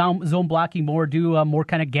from the zone blocking more, do more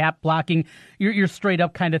kind of gap blocking, your straight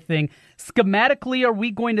up kind of thing. Schematically, are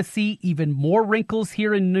we going to see even more wrinkles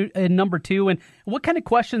here in number 2? And what kind of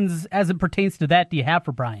questions, as it pertains to that, do you have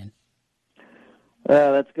for Brian?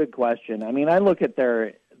 That's a good question. I mean, I look at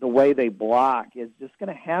the way they block is just going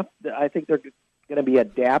to have to, I think they're going to be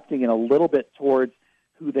adapting it a little bit towards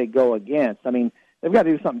who they go against. I mean, they've got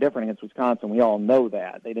to do something different against Wisconsin. We all know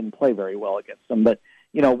that. They didn't play very well against them. But,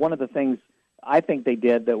 one of the things I think they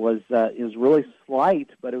did that was really slight,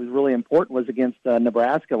 but it was really important, was against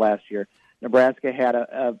Nebraska last year. Nebraska had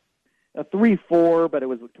a 3-4, but it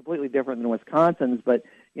was completely different than Wisconsin's. But,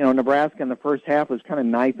 Nebraska in the first half was kind of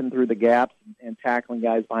knifing through the gaps and tackling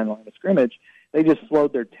guys behind the line of scrimmage. They just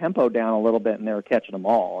slowed their tempo down a little bit, and they were catching them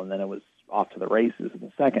all, and then it was off to the races in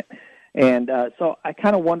the second. And so I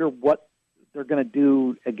kind of wonder what they're going to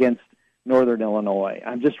do against Northern Illinois.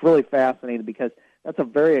 I'm just really fascinated because that's a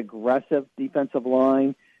very aggressive defensive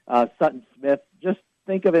line. Sutton Smith, just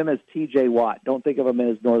think of him as T.J. Watt. Don't think of him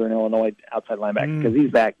as Northern Illinois outside linebacker because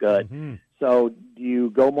he's that good. Mm-hmm. So do you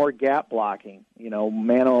go more gap blocking,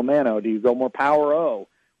 mano-a-mano? Do you go more power O,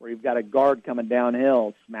 where you've got a guard coming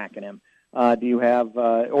downhill smacking him? Do you have,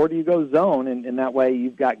 or do you go zone, and that way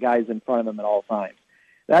you've got guys in front of them at all times?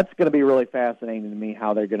 That's going to be really fascinating to me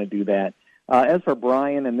how they're going to do that. As for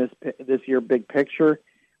Brian and this year big picture,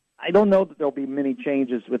 I don't know that there'll be many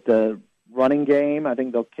changes with the running game. I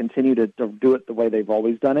think they'll continue to do it the way they've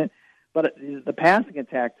always done it. But the passing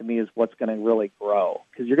attack, to me, is what's going to really grow,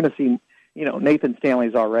 because you're going to see, Nathan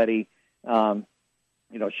Stanley's already, shown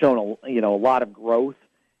a lot of growth.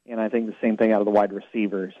 And I think the same thing out of the wide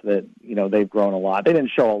receivers, that, they've grown a lot. They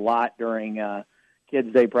didn't show a lot during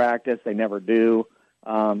Kids Day practice. They never do.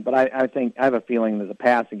 But I think I have a feeling that the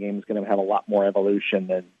passing game is going to have a lot more evolution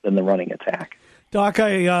than the running attack. Doc,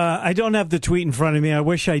 I don't have the tweet in front of me. I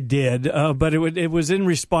wish I did, but it was in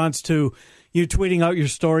response to you tweeting out your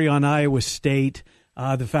story on Iowa State,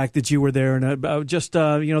 the fact that you were there, and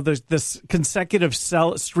there's this consecutive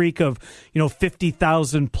streak of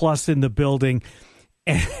 50,000 plus in the building.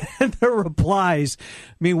 And the replies,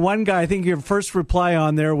 I mean, one guy, I think your first reply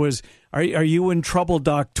on there was, are you in trouble,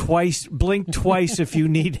 Doc? Blink twice if you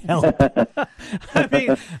need help. I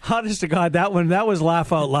mean, honest to God, that was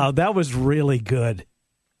laugh out loud. That was really good.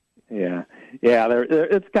 Yeah.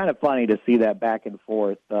 It's kind of funny to see that back and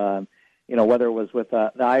forth. Whether it was with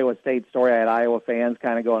the Iowa State story, I had Iowa fans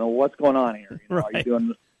kind of going, well, what's going on here? Right. Are you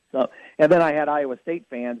doing so? And then I had Iowa State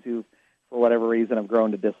fans who, for whatever reason, have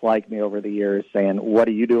grown to dislike me over the years, saying, what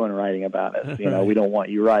are you doing writing about us? We don't want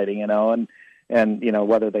you writing, and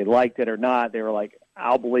whether they liked it or not, they were like,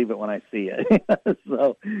 I'll believe it when I see it.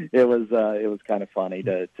 So it was kind of funny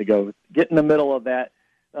to go get in the middle of that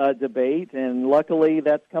debate, and luckily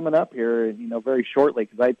that's coming up here, very shortly,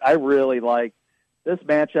 because I really like this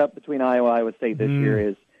matchup between Iowa State this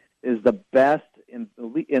year is the best in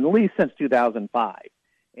at least since 2005,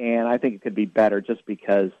 and I think it could be better just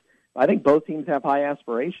because I think both teams have high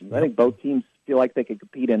aspirations. I think both teams feel like they could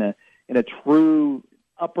compete in a true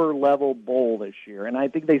upper level bowl this year, and I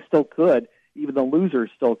think they still could. Even the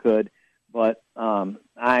losers still could. But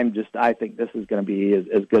I think this is going to be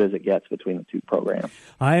as good as it gets between the two programs.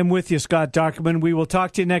 I am with you, Scott Dochterman. We will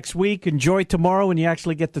talk to you next week. Enjoy tomorrow when you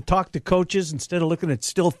actually get to talk to coaches instead of looking at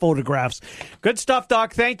still photographs. Good stuff,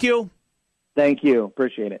 Doc. Thank you. Thank you.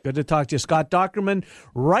 Appreciate it. Good to talk to you. Scott Dochterman,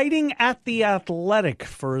 writing at The Athletic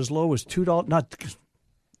for as low as $2. Not,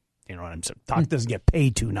 what I'm saying. Doc doesn't get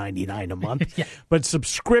paid $2.99 a month, yeah. But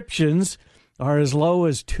subscriptions are as low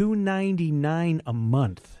as $2.99 a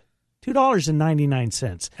month.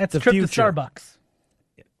 $2.99. That's a trip to Starbucks.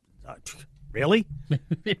 Really?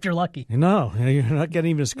 If you're lucky. No, you're not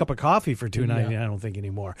getting even a cup of coffee for $2.99, I don't think,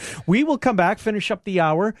 anymore. We will come back, finish up the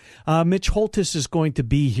hour. Mitch Holthus is going to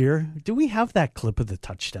be here. Do we have that clip of the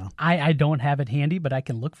touchdown? I don't have it handy, but I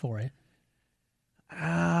can look for it.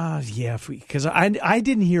 Yeah, because I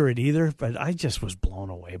didn't hear it either, but I just was blown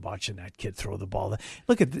away watching that kid throw the ball.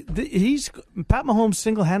 Look at Pat Mahomes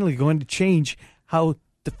single-handedly going to change how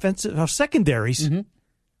secondaries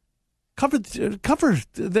cover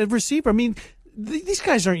the receiver. I mean, these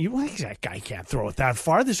guys aren't. That guy can't throw it that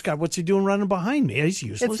far. This guy, what's he doing running behind me? He's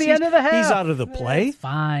useless. It's the end of the half. He's out of the play. It's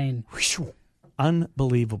fine.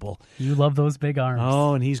 Unbelievable. You love those big arms.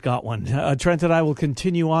 Oh, and he's got one. Trent and I will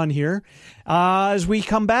continue on here. As we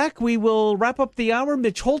come back, we will wrap up the hour.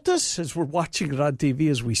 Mitch Holthus, as we're watching it on TV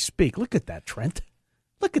as we speak. Look at that, Trent.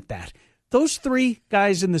 Look at that. Those three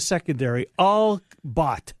guys in the secondary all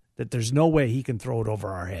bought that there's no way he can throw it over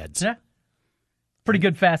our heads. Yeah. Pretty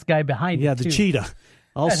good fast guy behind him, Yeah, the cheetah,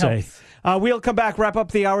 I'll say. We'll come back, wrap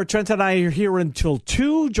up the hour. Trent and I are here until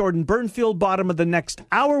 2. Jordan Burnfield, bottom of the next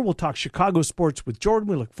hour. We'll talk Chicago sports with Jordan.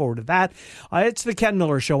 We look forward to that. It's the Ken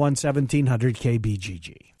Miller Show on 1700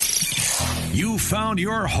 KBGG. You found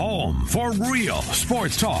your home for real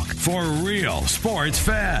sports talk for real sports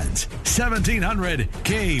fans. 1700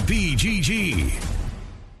 KBGG.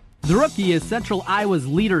 The Rookie is Central Iowa's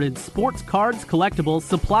leader in sports cards, collectibles,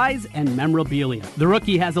 supplies, and memorabilia. The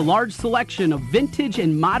Rookie has a large selection of vintage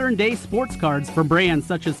and modern-day sports cards from brands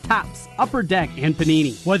such as Topps, Upper Deck, and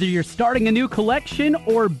Panini. Whether you're starting a new collection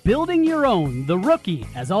or building your own, The Rookie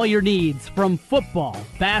has all your needs from football,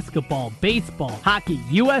 basketball, baseball, hockey,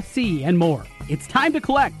 UFC, and more. It's time to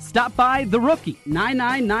collect. Stop by The Rookie,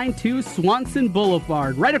 9992 Swanson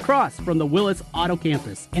Boulevard, right across from the Willis Auto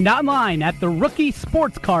Campus, and online at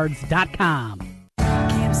therookiesportscards.com.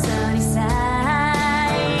 Camp Sunnyside,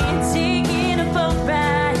 taking a boat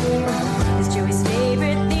ride is Joey's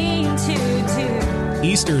favorite thing to do.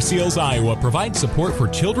 Easter Seals Iowa provides support for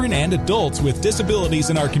children and adults with disabilities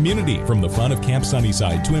in our community. From the fun of Camp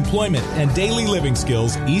Sunnyside to employment and daily living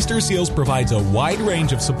skills, Easter Seals provides a wide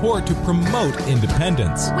range of support to promote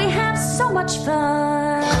independence. We have so much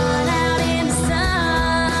fun out in the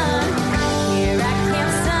sun here at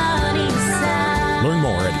Camp Sunnyside. Learn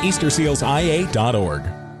more at EasterSealsIA.org.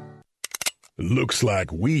 Looks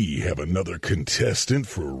like we have another contestant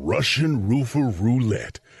for Russian Roofer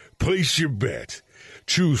Roulette. Place your bet.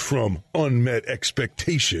 Choose from unmet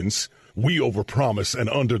expectations, we overpromise and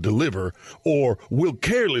underdeliver, or we'll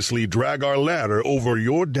carelessly drag our ladder over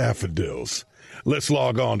your daffodils. Let's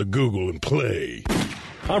log on to Google and play.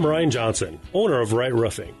 I'm Ryan Johnson, owner of Wright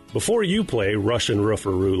Roofing. Before you play Russian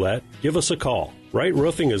Roofer Roulette, give us a call. Wright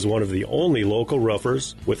Roofing is one of the only local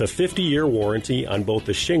roofers with a 50-year warranty on both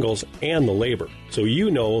the shingles and the labor. So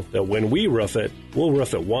you know that when we roof it, we'll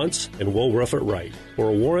roof it once and we'll roof it right. For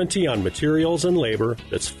a warranty on materials and labor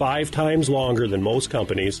that's 5 times longer than most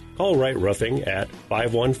companies, call Wright Roofing at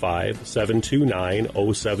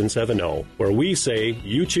 515-729-0770, where we say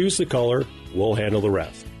you choose the color, we'll handle the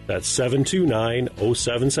rest. That's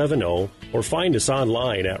 729-0770, or find us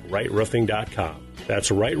online at wrightroofing.com. That's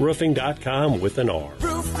wrightroofing.com with an R.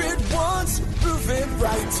 Roof it once, roof it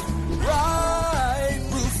right. Right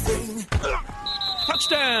roofing.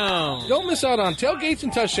 Touchdown! Don't miss out on tailgates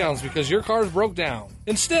and touchdowns because your car's broke down.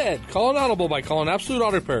 Instead, call an audible by calling Absolute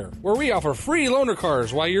Auto Repair, where we offer free loaner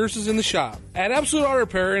cars while yours is in the shop. At Absolute Auto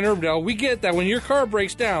Repair in Urbandale, we get that when your car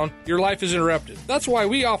breaks down, your life is interrupted. That's why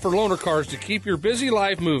we offer loaner cars to keep your busy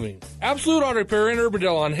life moving. Absolute Auto Repair in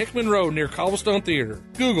Urbandale on Hickman Road near Cobblestone Theater.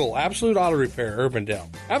 Google Absolute Auto Repair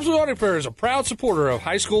Urbandale. Absolute Auto Repair is a proud supporter of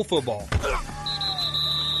high school football.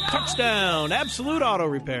 Touchdown! Absolute Auto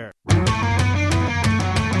Repair.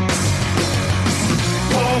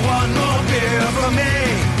 Pour one more beer for me.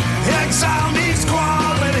 Exile needs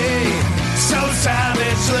quality so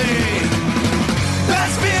savagely.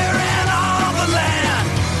 Best beer in all the land,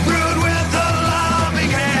 brewed with a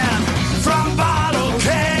loving hand. From bottle,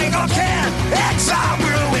 keg, or can, Exile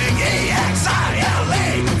Brewing,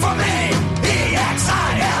 E-X-I-L-E. For me,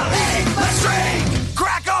 E-X-I-L-E. Let's drink,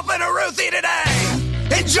 crack open a Ruthie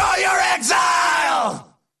today. Enjoy your exile.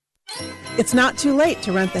 It's not too late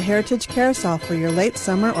to rent the Heritage Carousel for your late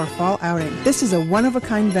summer or fall outing. This is a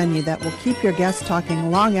one-of-a-kind venue that will keep your guests talking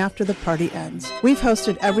long after the party ends. We've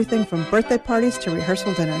hosted everything from birthday parties to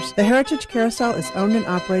rehearsal dinners. The Heritage Carousel is owned and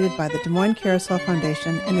operated by the Des Moines Carousel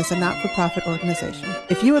Foundation and is a not-for-profit organization.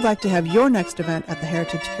 If you would like to have your next event at the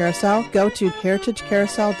Heritage Carousel, go to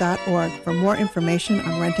heritagecarousel.org for more information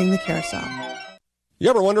on renting the carousel. You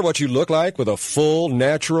ever wonder what you look like with a full,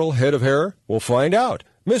 natural head of hair? We'll find out.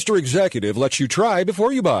 Mr. Executive lets you try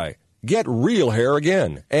before you buy. Get real hair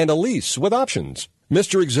again and a lease with options.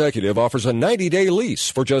 Mr. Executive offers a 90-day lease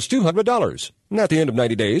for just $200. And at the end of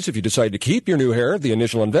 90 days, if you decide to keep your new hair, the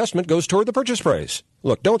initial investment goes toward the purchase price.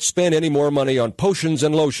 Look, don't spend any more money on potions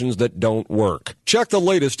and lotions that don't work. Check the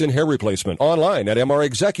latest in hair replacement online at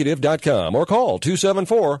mrexecutive.com or call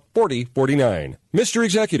 274-4049. Mr.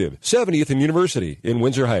 Executive, 70th and University in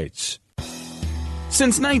Windsor Heights.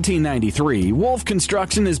 Since 1993, Wolf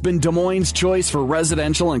Construction has been Des Moines' choice for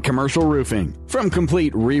residential and commercial roofing. From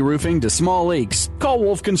complete re-roofing to small leaks, call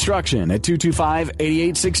Wolf Construction at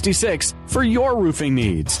 225-8866 for your roofing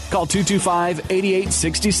needs. Call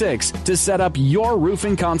 225-8866 to set up your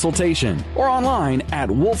roofing consultation or online at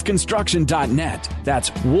wolfconstruction.net. That's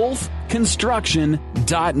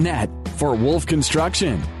wolfconstruction.net for Wolf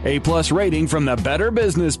Construction. A+ rating from the Better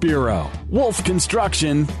Business Bureau.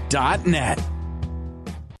 wolfconstruction.net.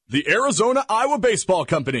 The Arizona Iowa Baseball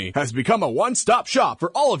Company has become a one-stop shop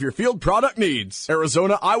for all of your field product needs.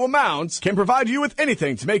 Arizona Iowa Mounds can provide you with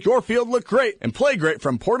anything to make your field look great and play great,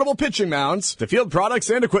 from portable pitching mounds to field products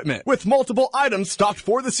and equipment. With multiple items stocked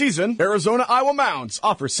for the season, Arizona Iowa Mounds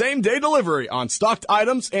offers same-day delivery on stocked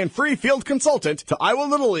items and free field consultant to Iowa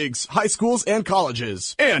Little Leagues, high schools, and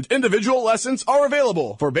colleges. And individual lessons are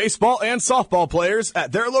available for baseball and softball players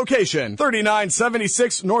at their location,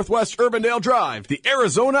 3976 Northwest Urbandale Drive, the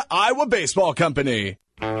Arizona Iowa Baseball Company.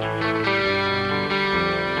 Real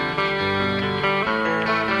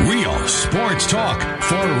sports talk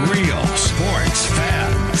for real sports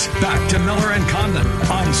fans. Back to Miller and Condon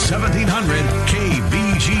on 1700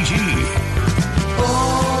 KBGG.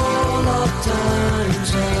 All of times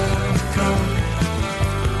have come.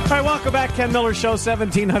 All right, welcome back. Ken Miller Show,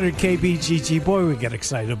 1700 KBGG. Boy, we get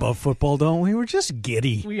excited about football, don't we? We're just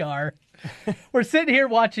giddy. We are. We're sitting here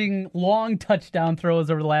watching long touchdown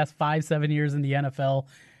throws over the last 5-7 years in the NFL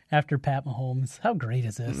after Pat Mahomes. How great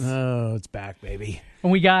is this? Oh, it's back, baby.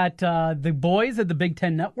 And we got the boys at the Big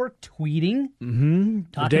Ten Network tweeting.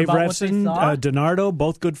 Talking Dave about Refson, what they saw. DiNardo,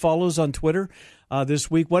 both good follows on Twitter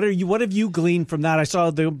this week. What have you gleaned from that? I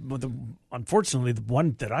saw unfortunately the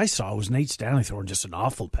one that I saw was Nate Stanley throwing just an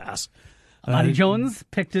awful pass. Lonnie Jones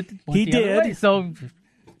picked it. He the other did. way, so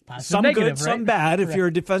some negative, good, some right? bad. If Correct. you're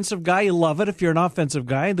a defensive guy, you love it. If you're an offensive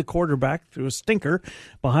guy, the quarterback threw a stinker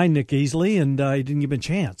behind Nick Easley, and he didn't give him a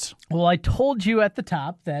chance. Well, I told you at the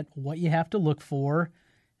top that what you have to look for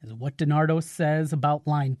is what DiNardo says about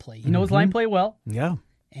line play. He knows line play well. Yeah.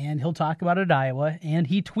 And he'll talk about it at Iowa. And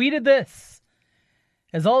he tweeted this.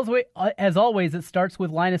 As always, it starts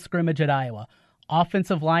with line of scrimmage at Iowa.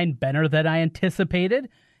 Offensive line better than I anticipated,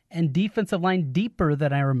 and defensive line deeper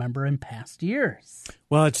than I remember in past years.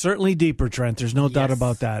 Well, it's certainly deeper, Trent. There's no doubt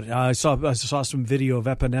about that. I saw some video of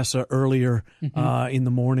Epinesa earlier in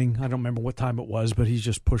the morning. I don't remember what time it was, but he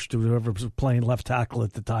just pushed whoever was playing left tackle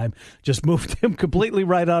at the time, just moved him completely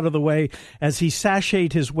right out of the way as he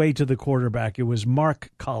sashayed his way to the quarterback. It was Mark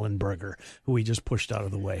Collenberger who he just pushed out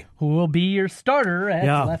of the way. Who will be your starter at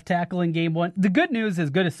left tackle in game one. The good news, as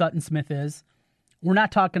good as Sutton Smith is, we're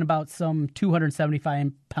not talking about some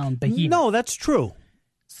 275-pound behemoth. No, that's true.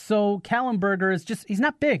 So Kallenberger is he's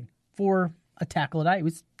not big for a tackle at Iowa.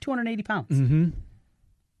 He's 280 pounds. Mm-hmm.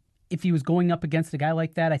 If he was going up against a guy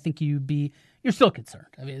like that, I think you're still concerned.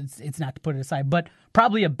 I mean, it's not to put it aside, but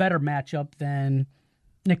probably a better matchup than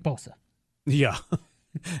Nick Bosa. Yeah.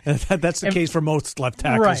 That's the case for most left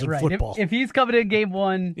tackles in football. If he's coming in game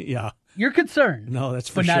one, you're concerned. No, that's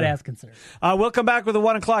for but sure. not as concerned. We'll come back with the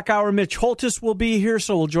 1 o'clock hour. Mitch Holtis will be here.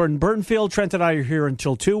 So will Jordan Burnfield. Trent and I are here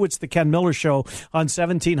until 2. It's the Ken Miller Show on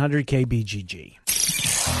 1700 KBGG.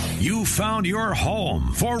 You found your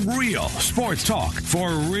home for real sports talk for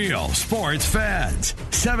real sports fans.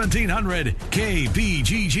 1700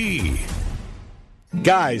 KBGG.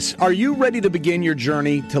 Guys, are you ready to begin your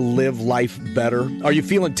journey to live life better? Are you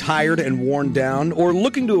feeling tired and worn down, or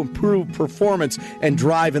looking to improve performance and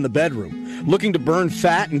drive in the bedroom? Looking to burn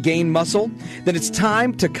fat and gain muscle? Then it's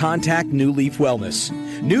time to contact New Leaf Wellness.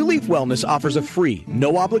 New Leaf Wellness offers a free,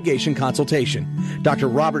 no-obligation consultation. Dr.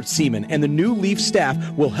 Robert Seaman and the New Leaf staff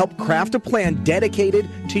will help craft a plan dedicated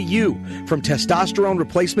to you. From testosterone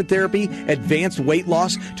replacement therapy, advanced weight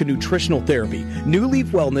loss, to nutritional therapy, New Leaf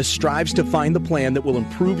Wellness strives to find the plan that will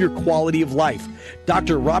improve your quality of life.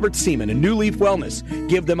 Dr. Robert Seaman and New Leaf Wellness.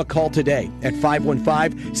 Give them a call today at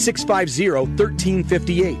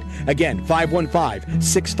 515-650-1358. Again,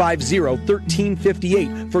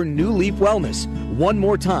 515-650-1358 for New Leaf Wellness. One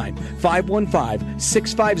more time,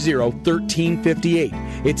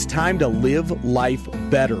 515-650-1358. It's time to live life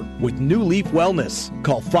better with New Leaf Wellness.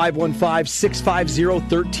 Call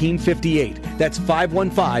 515-650-1358. That's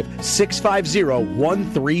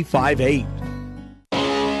 515-650-1358.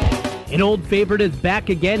 An old favorite is back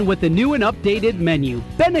again with a new and updated menu,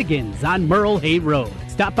 Bennigan's on Merle Hay Road.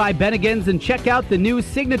 Stop by Bennigan's and check out the new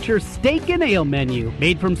signature steak and ale menu,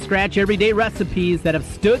 made from scratch everyday recipes that have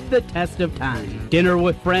stood the test of time. Dinner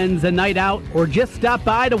with friends, a night out, or just stop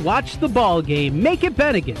by to watch the ball game. Make it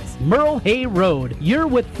Bennigan's, Merle Hay Road. You're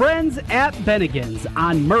with friends at Bennigan's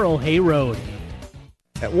on Merle Hay Road.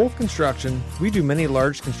 At Wolf Construction, we do many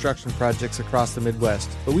large construction projects across the Midwest,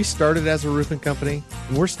 but we started as a roofing company,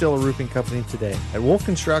 and we're still a roofing company today. At Wolf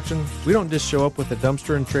Construction, we don't just show up with a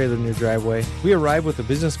dumpster and trailer in your driveway. We arrive with a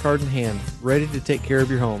business card in hand, ready to take care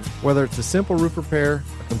of your home. Whether it's a simple roof repair,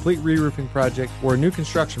 a complete re-roofing project, or a new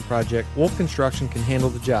construction project, Wolf Construction can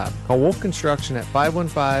handle the job. Call Wolf Construction at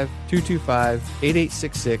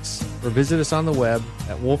 515-225-8866 or visit us on the web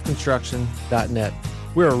at wolfconstruction.net.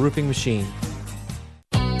 We're a roofing machine.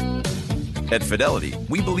 At Fidelity,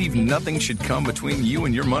 we believe nothing should come between you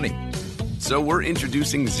and your money. So we're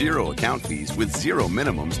introducing zero account fees with zero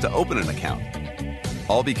minimums to open an account.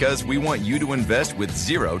 All because we want you to invest with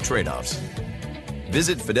zero trade-offs.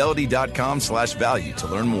 Visit fidelity.com/value to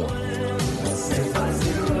learn more.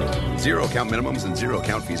 Zero account minimums and zero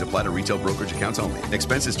account fees apply to retail brokerage accounts only.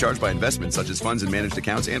 Expenses charged by investments such as funds and managed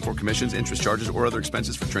accounts and for commissions, interest charges, or other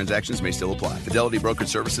expenses for transactions may still apply. Fidelity Brokerage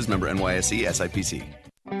Services, member NYSE, SIPC.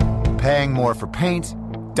 Paying more for paint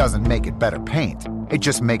doesn't make it better paint. It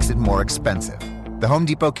just makes it more expensive. The Home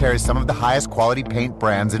Depot carries some of the highest quality paint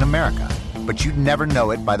brands in America, but you'd never know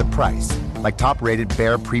it by the price. Like top-rated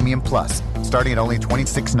Behr Premium Plus, starting at only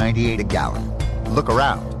 $26.98 a gallon. Look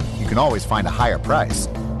around. You can always find a higher price,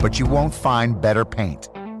 but you won't find better paint.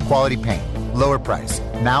 Quality paint, lower price,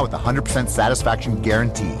 now with 100% satisfaction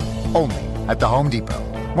guarantee. Only at the Home Depot.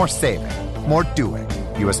 More saving, more doing.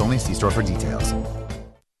 U.S. only. See store for details.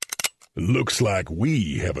 Looks like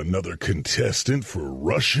we have another contestant for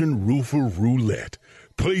Russian Roofer Roulette.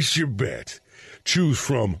 Place your bet. Choose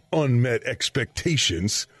from unmet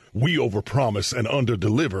expectations, we overpromise and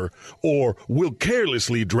underdeliver, or we'll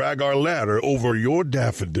carelessly drag our ladder over your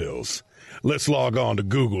daffodils. Let's log on to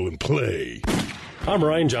Google and play. I'm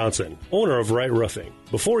Ryan Johnson, owner of Wright Roofing.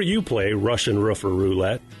 Before you play Russian Roofer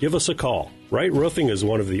Roulette, give us a call. Wright Roofing is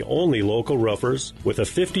one of the only local roofers with a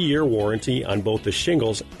 50-year warranty on both the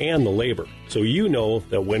shingles and the labor. So you know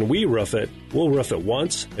that when we roof it, we'll roof it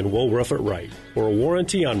once and we'll roof it right. For a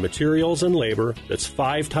warranty on materials and labor that's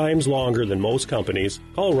 5 times longer than most companies,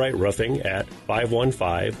 call Wright Roofing at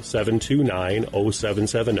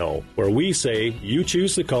 515-729-0770, where we say you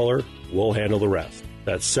choose the color, we'll handle the rest.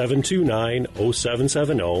 That's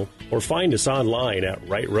 729-0770, or find us online at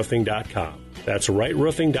wrightroofing.com. That's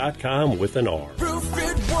wrightroofing.com with an R. Roof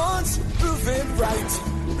it once, roof it right.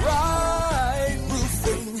 Right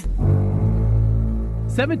Roofing.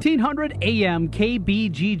 1700 AM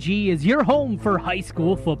KBGG is your home for high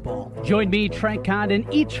school football. Join me, Trent Condon,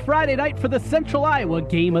 each Friday night for the Central Iowa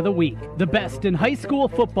Game of the Week. The best in high school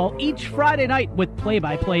football each Friday night with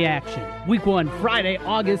play-by-play action. Week 1, Friday,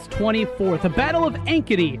 August 24th, a battle of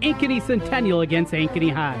Ankeny Centennial against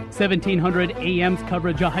Ankeny High. 1700 AM's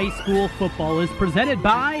coverage of high school football is presented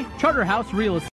by Charterhouse Real Estate.